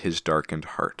mind his darkened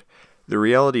heart. The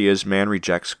reality is man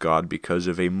rejects God because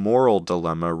of a moral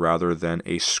dilemma rather than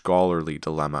a scholarly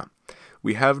dilemma.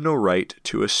 We have no right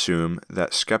to assume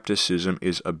that skepticism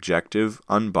is objective,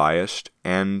 unbiased,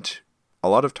 and a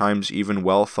lot of times even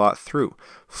well thought through.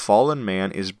 Fallen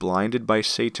man is blinded by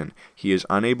Satan. He is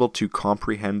unable to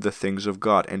comprehend the things of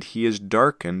God, and he is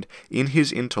darkened in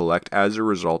his intellect as a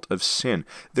result of sin.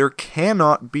 There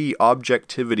cannot be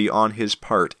objectivity on his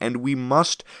part, and we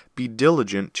must be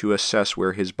diligent to assess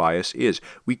where his bias is.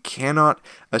 We cannot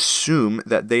assume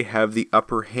that they have the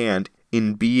upper hand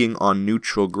in being on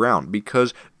neutral ground,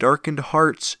 because darkened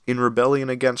hearts in rebellion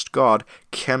against God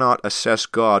cannot assess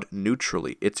God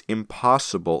neutrally. It's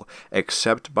impossible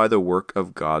except by the work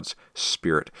of God's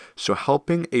Spirit. So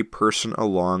helping a person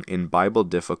along in Bible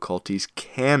difficulties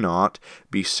cannot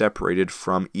be separated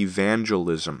from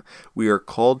evangelism. We are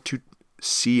called to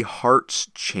see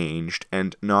hearts changed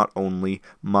and not only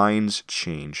minds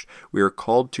changed. We are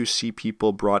called to see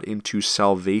people brought into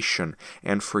salvation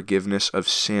and forgiveness of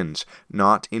sins,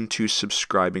 not into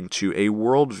subscribing to a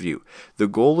worldview. The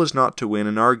goal is not to win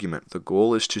an argument. The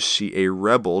goal is to see a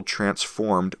rebel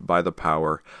transformed by the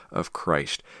power of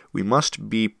Christ. We must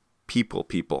be people.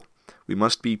 We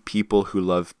must be people who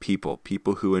love people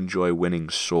who enjoy winning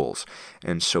souls.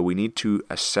 And so we need to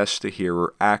assess the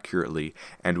hearer accurately,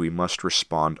 and we must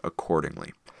respond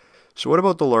accordingly. So what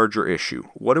about the larger issue?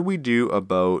 What do we do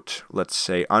about, let's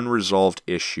say, unresolved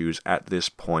issues at this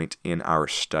point in our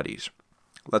studies?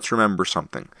 Let's remember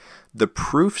something. The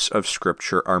proofs of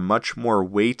Scripture are much more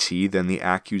weighty than the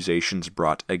accusations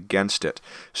brought against it.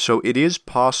 So it is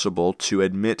possible to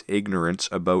admit ignorance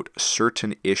about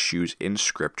certain issues in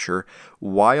Scripture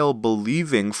while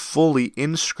believing fully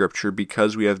in Scripture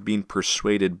because we have been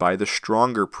persuaded by the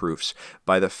stronger proofs,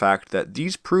 by the fact that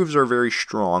these proofs are very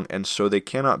strong and so they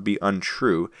cannot be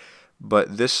untrue,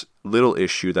 but this little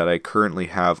issue that I currently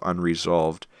have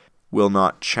unresolved will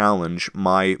not challenge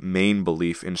my main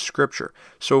belief in Scripture.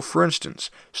 So, for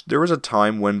instance, there was a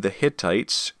time when the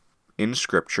Hittites in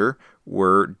Scripture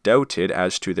were doubted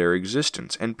as to their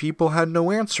existence, and people had no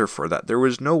answer for that. There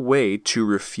was no way to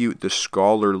refute the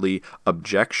scholarly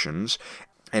objections,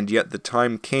 and yet the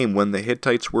time came when the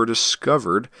Hittites were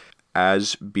discovered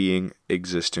as being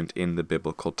existent in the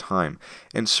biblical time.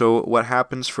 And so what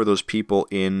happens for those people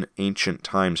in ancient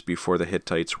times before the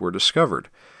Hittites were discovered?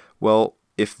 Well,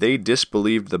 if they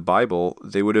disbelieved the Bible,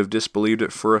 they would have disbelieved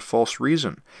it for a false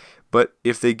reason. But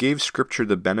if they gave Scripture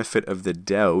the benefit of the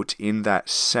doubt in that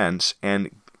sense and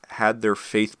had their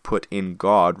faith put in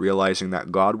God, realizing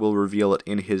that God will reveal it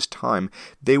in His time,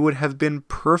 they would have been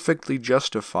perfectly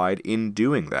justified in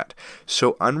doing that.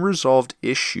 So unresolved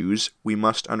issues, we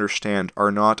must understand,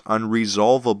 are not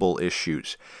unresolvable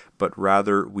issues, but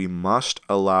rather we must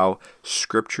allow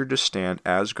Scripture to stand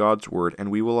as God's Word, and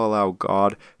we will allow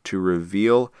God to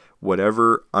reveal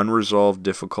whatever unresolved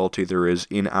difficulty there is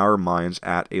in our minds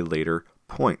at a later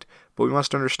point. But we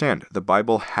must understand, the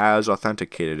Bible has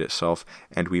authenticated itself,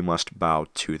 and we must bow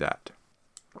to that.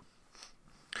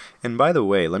 And by the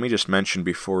way, let me just mention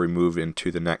before we move into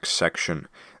the next section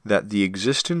that the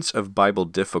existence of Bible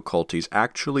difficulties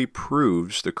actually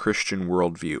proves the Christian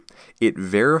worldview. It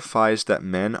verifies that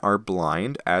men are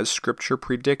blind, as Scripture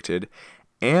predicted,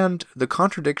 and the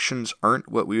contradictions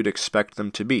aren't what we would expect them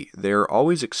to be. They are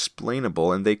always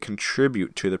explainable, and they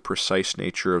contribute to the precise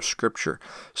nature of Scripture.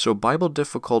 So Bible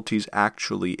difficulties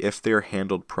actually, if they're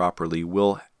handled properly,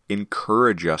 will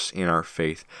encourage us in our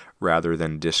faith rather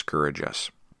than discourage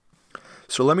us.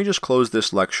 So let me just close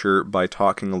this lecture by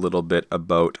talking a little bit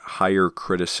about higher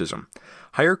criticism.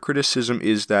 Higher criticism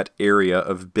is that area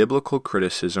of biblical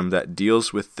criticism that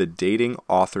deals with the dating,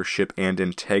 authorship, and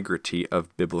integrity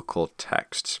of biblical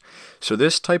texts. So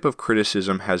this type of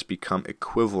criticism has become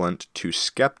equivalent to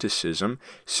skepticism,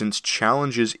 since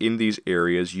challenges in these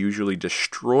areas usually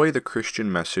destroy the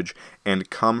Christian message and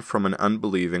come from an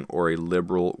unbelieving or a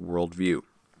liberal worldview.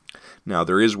 Now,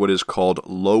 there is what is called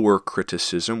lower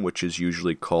criticism, which is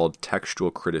usually called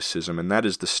textual criticism, and that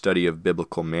is the study of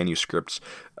biblical manuscripts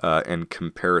and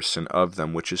comparison of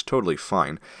them, which is totally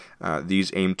fine.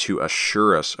 These aim to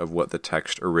assure us of what the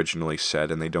text originally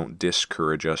said, and they don't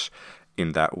discourage us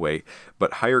in that way.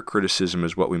 But higher criticism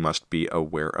is what we must be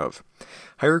aware of.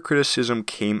 Higher criticism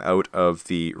came out of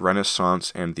the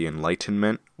Renaissance and the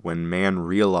Enlightenment, when man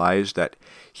realized that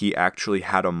he actually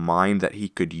had a mind that he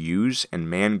could use, and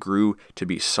man grew to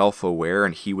be self-aware,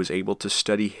 and he was able to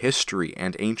study history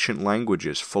and ancient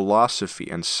languages, philosophy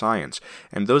and science,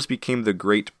 and those became the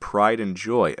great pride and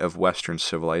joy of Western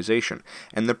civilization.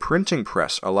 And the printing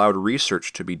press allowed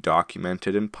research to be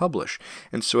documented and published.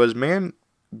 And so as man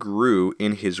grew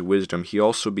in his wisdom, he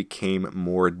also became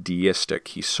more deistic.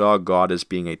 He saw God as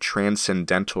being a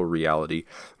transcendental reality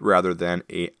rather than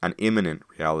an immanent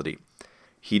reality.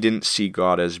 He didn't see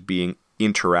God as being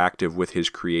interactive with his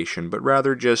creation, but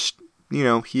rather just,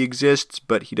 he exists,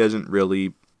 but he doesn't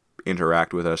really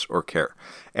interact with us or care.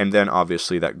 And then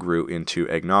obviously that grew into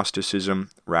agnosticism,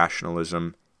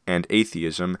 rationalism, and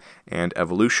atheism, and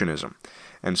evolutionism.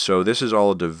 And so this is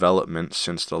all a development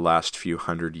since the last few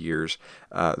hundred years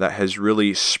that has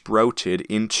really sprouted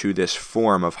into this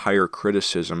form of higher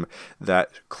criticism that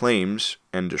claims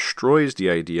and destroys the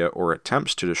idea, or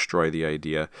attempts to destroy the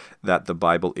idea, that the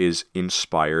Bible is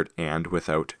inspired and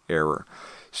without error.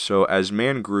 So as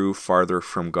man grew farther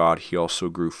from God, he also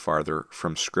grew farther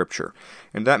from Scripture.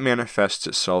 And that manifests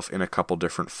itself in a couple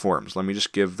different forms. Let me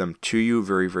just give them to you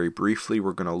very, very briefly.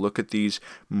 We're going to look at these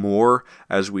more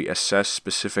as we assess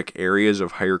specific areas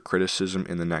of higher criticism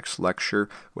in the next lecture,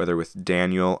 whether with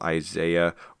Daniel,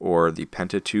 Isaiah, or the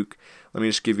Pentateuch. Let me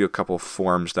just give you a couple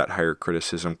forms that higher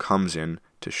criticism comes in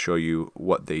to show you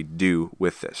what they do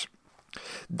with this.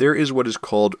 There is what is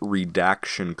called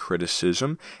redaction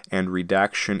criticism, and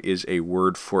redaction is a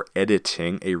word for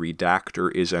editing. A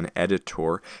redactor is an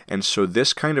editor, and so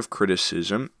this kind of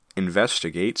criticism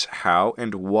investigates how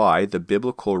and why the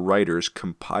biblical writers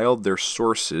compiled their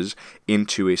sources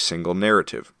into a single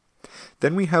narrative.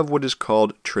 Then we have what is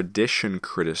called tradition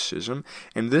criticism,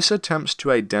 and this attempts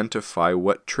to identify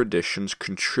what traditions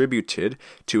contributed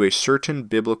to a certain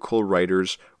biblical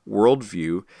writer's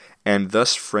worldview and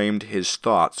thus framed his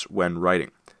thoughts when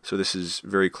writing. So this is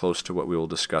very close to what we will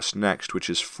discuss next, which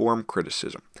is form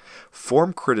criticism.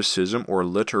 Form criticism, or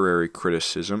literary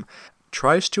criticism,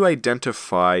 tries to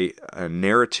identify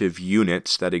narrative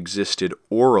units that existed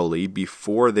orally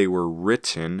before they were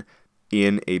written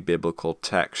in a biblical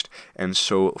text. And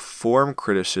so form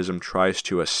criticism tries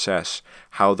to assess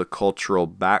how the cultural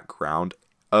background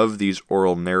of these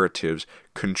oral narratives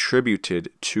contributed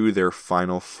to their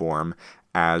final form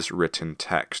as written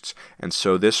texts. And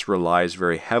so this relies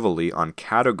very heavily on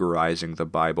categorizing the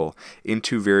Bible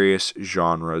into various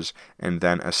genres and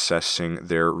then assessing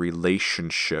their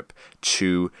relationship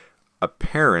to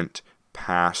apparent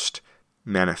past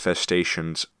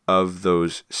manifestations of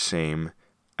those same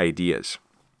ideas.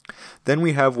 Then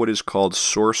we have what is called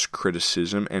source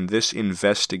criticism, and this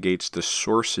investigates the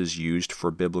sources used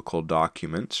for biblical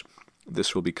documents.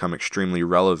 This will become extremely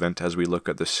relevant as we look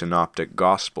at the Synoptic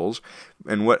Gospels.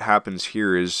 And what happens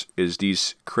here is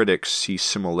these critics see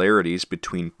similarities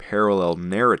between parallel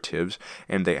narratives,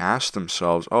 and they ask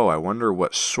themselves, I wonder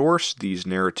what source these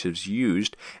narratives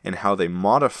used and how they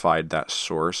modified that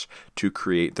source to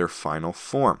create their final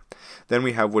form. Then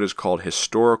we have what is called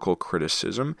historical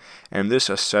criticism, and this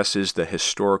assesses the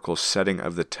historical setting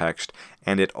of the text,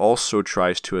 and it also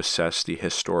tries to assess the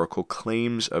historical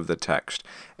claims of the text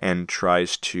and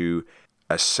tries to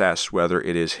assess whether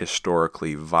it is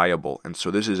historically viable. And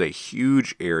so this is a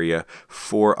huge area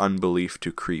for unbelief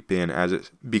to creep in,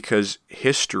 because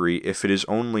history, if it is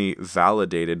only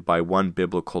validated by one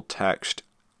biblical text,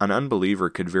 an unbeliever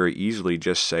could very easily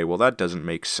just say, well, that doesn't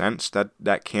make sense,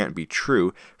 that can't be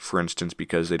true, for instance,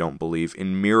 because they don't believe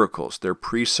in miracles. Their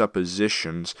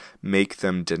presuppositions make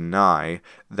them deny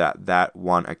that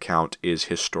one account is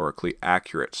historically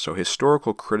accurate. So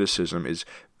historical criticism is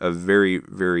a very,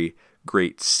 very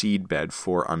great seedbed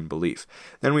for unbelief.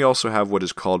 Then we also have what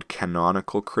is called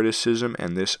canonical criticism,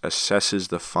 and this assesses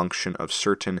the function of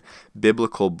certain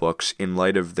biblical books in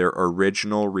light of their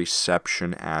original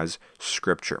reception as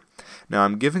Scripture. Now,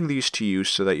 I'm giving these to you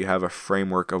so that you have a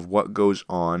framework of what goes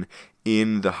on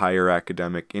in the higher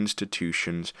academic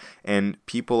institutions, and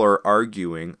people are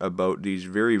arguing about these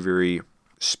very, very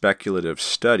speculative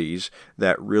studies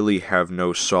that really have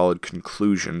no solid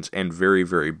conclusions and very,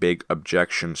 very big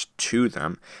objections to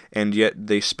them, and yet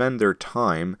they spend their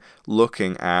time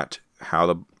looking at how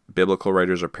the biblical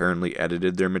writers apparently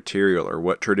edited their material, or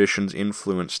what traditions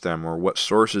influenced them, or what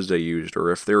sources they used,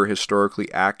 or if they were historically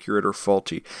accurate or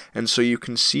faulty. And so you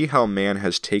can see how man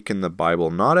has taken the Bible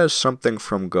not as something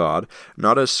from God,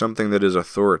 not as something that is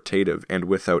authoritative and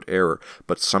without error,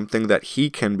 but something that he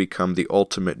can become the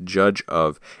ultimate judge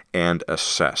of and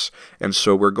assess. And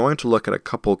so we're going to look at a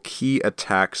couple key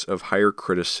attacks of higher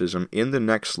criticism in the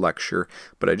next lecture,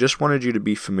 but I just wanted you to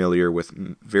be familiar with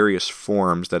various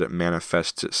forms that it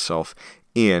manifests itself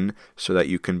in so that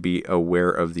you can be aware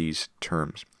of these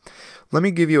terms. Let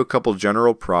me give you a couple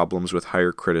general problems with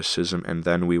higher criticism, and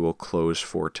then we will close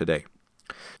for today.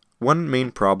 One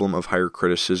main problem of higher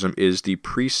criticism is the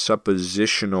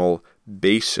presuppositional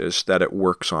basis that it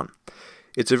works on.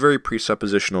 It's a very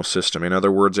presuppositional system. In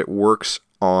other words, it works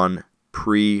on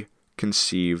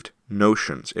preconceived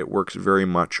notions. It works very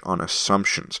much on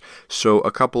assumptions. So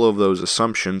a couple of those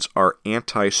assumptions are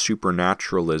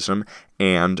anti-supernaturalism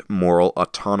and moral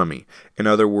autonomy. In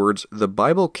other words, the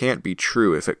Bible can't be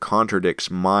true if it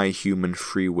contradicts my human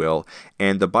free will,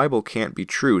 and the Bible can't be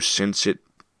true since it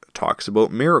talks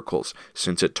about miracles,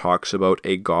 since it talks about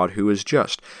a God who is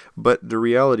just. But the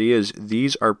reality is,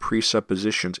 these are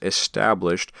presuppositions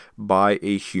established by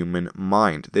a human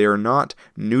mind. They are not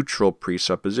neutral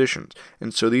presuppositions.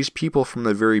 And so these people from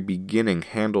the very beginning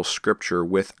handle Scripture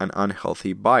with an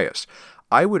unhealthy bias.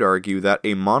 I would argue that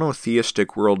a monotheistic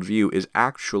worldview is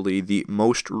actually the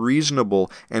most reasonable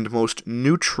and most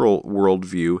neutral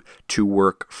worldview to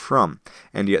work from.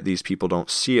 And yet these people don't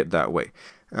see it that way.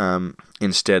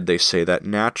 Instead, they say that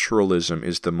naturalism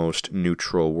is the most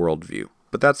neutral worldview.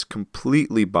 But that's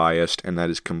completely biased, and that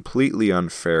is completely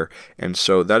unfair, and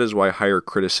so that is why higher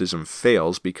criticism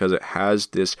fails, because it has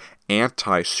this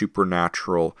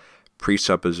anti-supernatural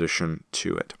presupposition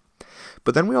to it.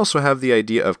 But then we also have the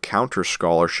idea of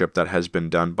counter-scholarship that has been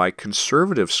done by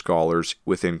conservative scholars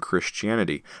within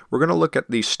Christianity. We're going to look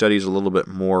at these studies a little bit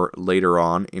more later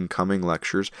on in coming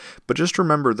lectures, but just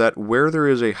remember that where there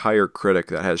is a higher critic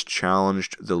that has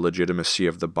challenged the legitimacy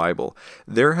of the Bible,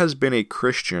 there has been a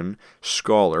Christian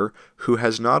scholar who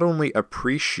has not only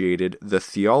appreciated the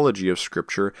theology of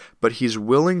Scripture, but he's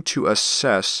willing to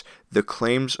assess the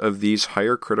claims of these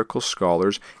higher critical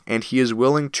scholars, and he is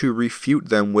willing to refute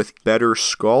them with better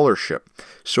scholarship.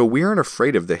 So we aren't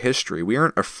afraid of the history, we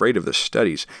aren't afraid of the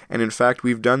studies, and in fact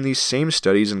we've done these same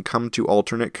studies and come to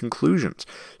alternate conclusions.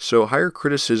 So higher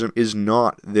criticism is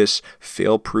not this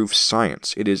fail-proof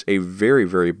science. It is a very,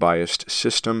 very biased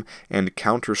system, and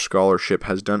counter-scholarship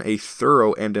has done a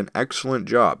thorough and an excellent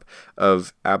job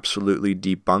of absolutely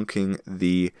debunking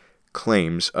the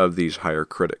claims of these higher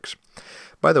critics.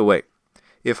 By the way,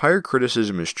 if higher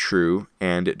criticism is true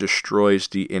and it destroys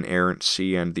the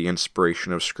inerrancy and the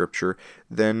inspiration of Scripture,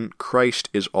 then Christ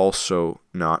is also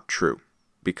not true,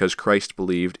 because Christ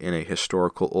believed in a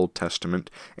historical Old Testament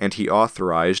and he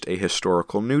authorized a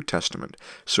historical New Testament.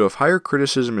 So if higher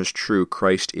criticism is true,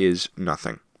 Christ is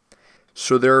nothing.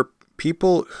 So there are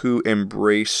people who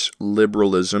embrace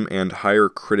liberalism and higher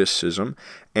criticism,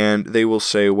 and they will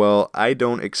say, well, I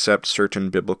don't accept certain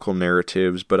biblical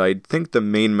narratives, but I think the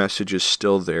main message is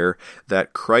still there,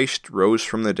 that Christ rose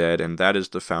from the dead, and that is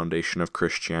the foundation of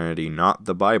Christianity, not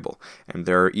the Bible. And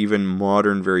there are even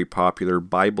modern, very popular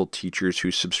Bible teachers who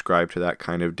subscribe to that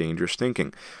kind of dangerous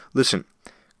thinking. Listen,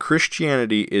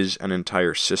 Christianity is an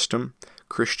entire system.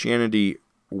 Christianity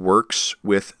works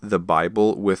with the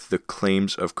Bible, with the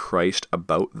claims of Christ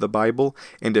about the Bible,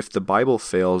 and if the Bible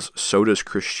fails, so does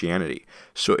Christianity.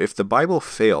 So if the Bible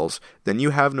fails, then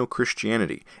you have no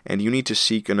Christianity, and you need to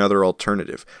seek another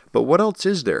alternative. But what else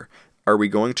is there? Are we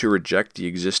going to reject the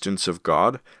existence of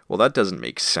God? Well, that doesn't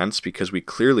make sense because we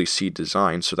clearly see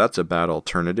design, so that's a bad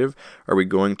alternative. Are we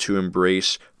going to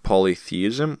embrace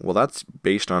polytheism? Well, that's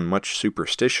based on much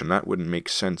superstition. That wouldn't make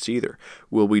sense either.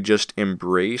 Will we just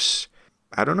embrace,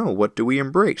 I don't know, what do we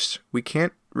embrace? We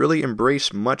can't really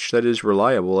embrace much that is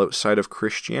reliable outside of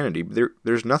Christianity.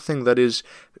 There's nothing that is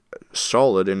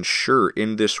solid and sure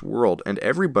in this world, and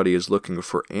everybody is looking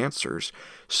for answers.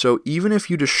 So even if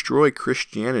you destroy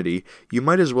Christianity, you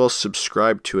might as well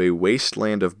subscribe to a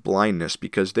wasteland of blindness,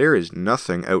 because there is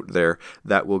nothing out there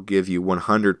that will give you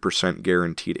 100%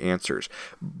 guaranteed answers.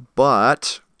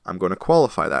 But I'm going to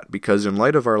qualify that, because in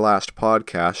light of our last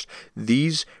podcast,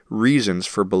 these reasons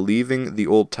for believing the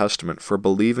Old Testament, for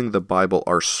believing the Bible,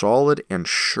 are solid and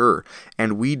sure,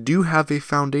 and we do have a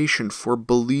foundation for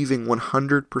believing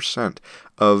 100%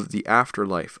 of the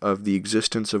afterlife, of the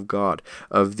existence of God,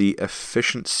 of the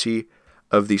efficiency,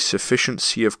 of the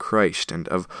sufficiency of Christ, and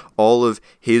of all of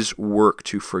His work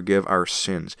to forgive our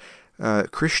sins.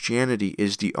 Christianity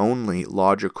is the only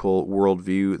logical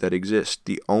worldview that exists,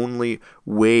 the only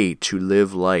way to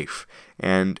live life.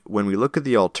 And when we look at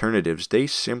the alternatives, they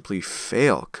simply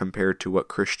fail compared to what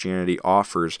Christianity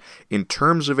offers in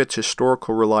terms of its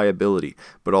historical reliability,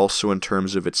 but also in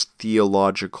terms of its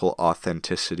theological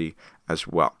authenticity as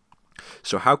well.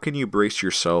 So how can you brace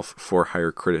yourself for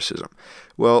higher criticism?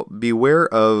 Well, beware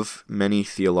of many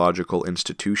theological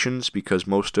institutions, because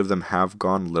most of them have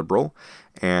gone liberal,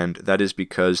 and that is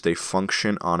because they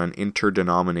function on an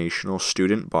interdenominational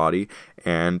student body,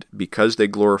 and because they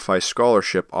glorify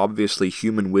scholarship, obviously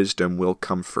human wisdom will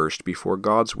come first before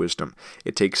God's wisdom.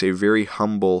 It takes a very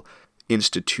humble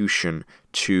institution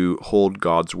to hold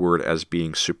God's word as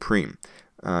being supreme.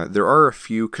 There are a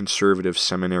few conservative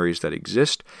seminaries that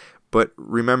exist, but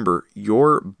remember,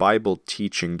 your Bible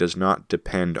teaching does not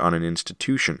depend on an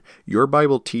institution. Your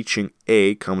Bible teaching,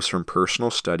 A, comes from personal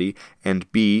study,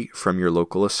 and B, from your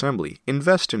local assembly.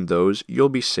 Invest in those, you'll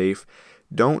be safe.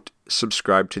 Don't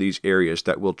subscribe to these areas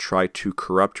that will try to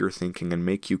corrupt your thinking and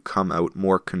make you come out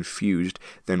more confused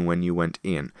than when you went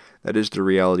in. That is the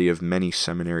reality of many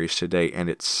seminaries today, and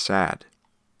it's sad.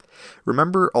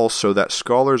 Remember also that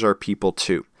scholars are people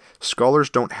too. Scholars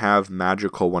don't have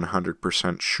magical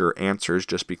 100% sure answers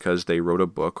just because they wrote a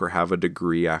book or have a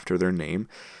degree after their name,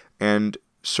 and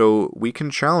so we can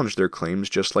challenge their claims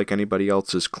just like anybody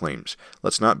else's claims.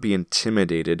 Let's not be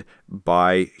intimidated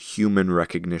by human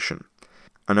recognition.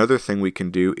 Another thing we can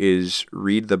do is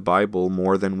read the Bible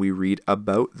more than we read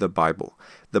about the Bible.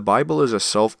 The Bible is a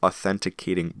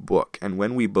self-authenticating book, and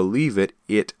when we believe it,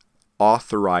 it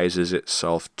authorizes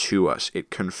itself to us.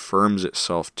 It confirms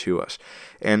itself to us.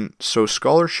 And so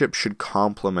scholarship should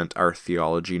complement our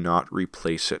theology, not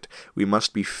replace it. We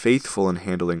must be faithful in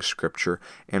handling Scripture,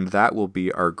 and that will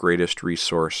be our greatest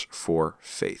resource for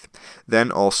faith.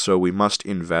 Then also we must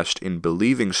invest in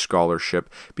believing scholarship,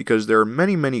 because there are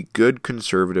many, many good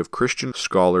conservative Christian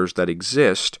scholars that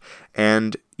exist,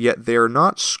 and yet they are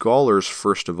not scholars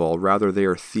first of all, rather they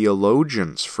are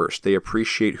theologians first. They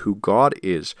appreciate who God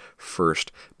is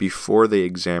first before they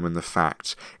examine the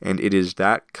facts, and it is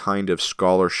that kind of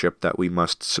scholarship that we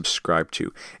must subscribe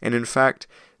to. And in fact,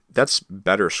 that's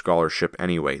better scholarship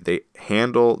anyway. They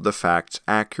handle the facts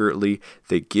accurately,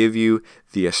 they give you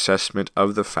the assessment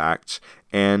of the facts,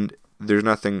 and there's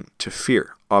nothing to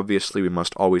fear. Obviously, we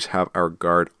must always have our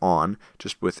guard on,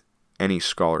 just with any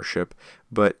scholarship,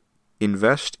 but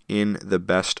invest in the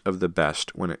best of the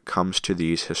best when it comes to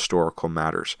these historical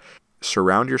matters.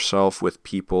 Surround yourself with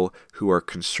people who are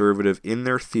conservative in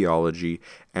their theology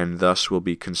and thus will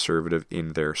be conservative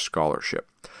in their scholarship.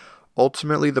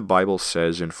 Ultimately, the Bible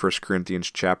says in 1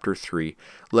 Corinthians chapter 3,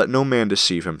 "Let no man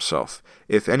deceive himself.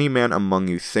 If any man among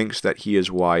you thinks that he is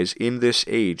wise in this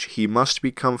age, he must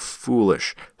become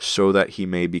foolish, so that he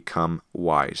may become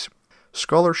wise."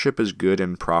 Scholarship is good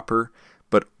and proper,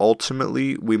 but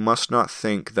ultimately we must not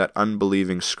think that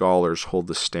unbelieving scholars hold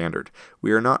the standard.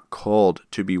 We are not called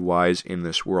to be wise in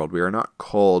this world. We are not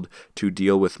called to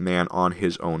deal with man on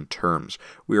his own terms.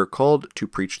 We are called to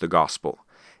preach the gospel.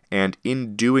 And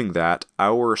in doing that,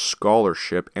 our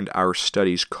scholarship and our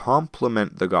studies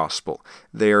complement the gospel.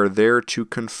 They are there to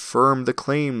confirm the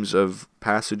claims of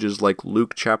passages like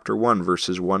Luke chapter 1,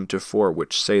 verses 1 to 4,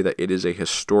 which say that it is a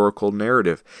historical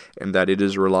narrative and that it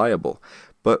is reliable.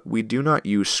 But we do not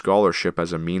use scholarship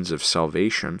as a means of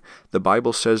salvation. The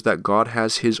Bible says that God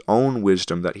has His own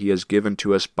wisdom that He has given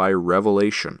to us by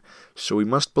revelation. So we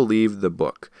must believe the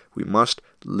book. We must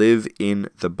live in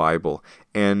the Bible.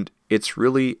 And it's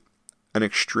really an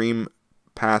extreme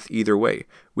path either way.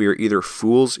 We are either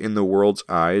fools in the world's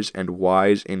eyes and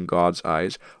wise in God's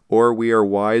eyes, or we are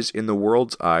wise in the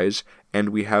world's eyes and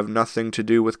we have nothing to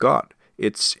do with God.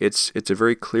 It's a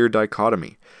very clear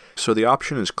dichotomy. So the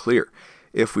option is clear.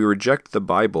 If we reject the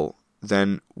Bible,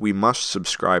 then we must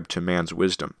subscribe to man's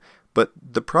wisdom. But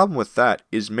the problem with that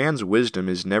is man's wisdom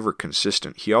is never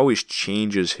consistent. He always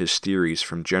changes his theories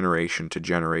from generation to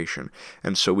generation.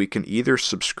 And so we can either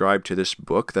subscribe to this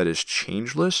book that is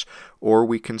changeless, or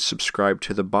we can subscribe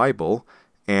to the Bible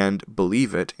and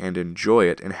believe it and enjoy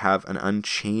it and have an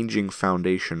unchanging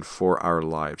foundation for our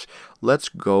lives. Let's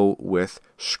go with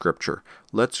Scripture.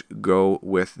 Let's go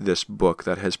with this book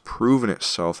that has proven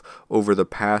itself over the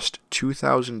past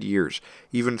 2,000 years,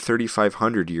 even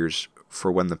 3,500 years for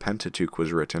when the Pentateuch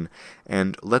was written,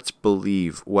 and let's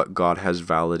believe what God has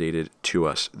validated to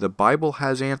us. The Bible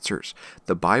has answers.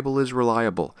 The Bible is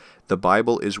reliable. The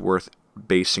Bible is worth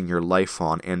basing your life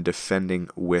on and defending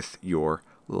with your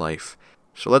life.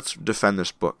 So let's defend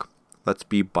this book. Let's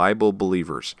be Bible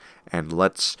believers, and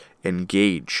let's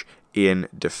engage in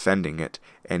defending it,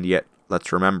 and yet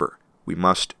let's remember, we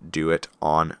must do it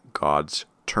on God's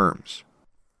terms.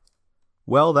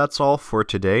 Well, that's all for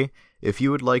today. If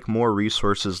you would like more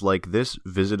resources like this,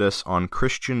 visit us on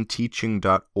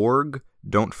christianteaching.org.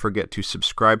 Don't forget to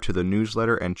subscribe to the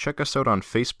newsletter and check us out on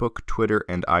Facebook, Twitter,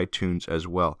 and iTunes as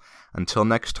well. Until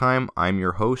next time, I'm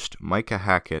your host, Micah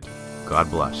Hackett.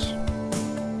 God bless.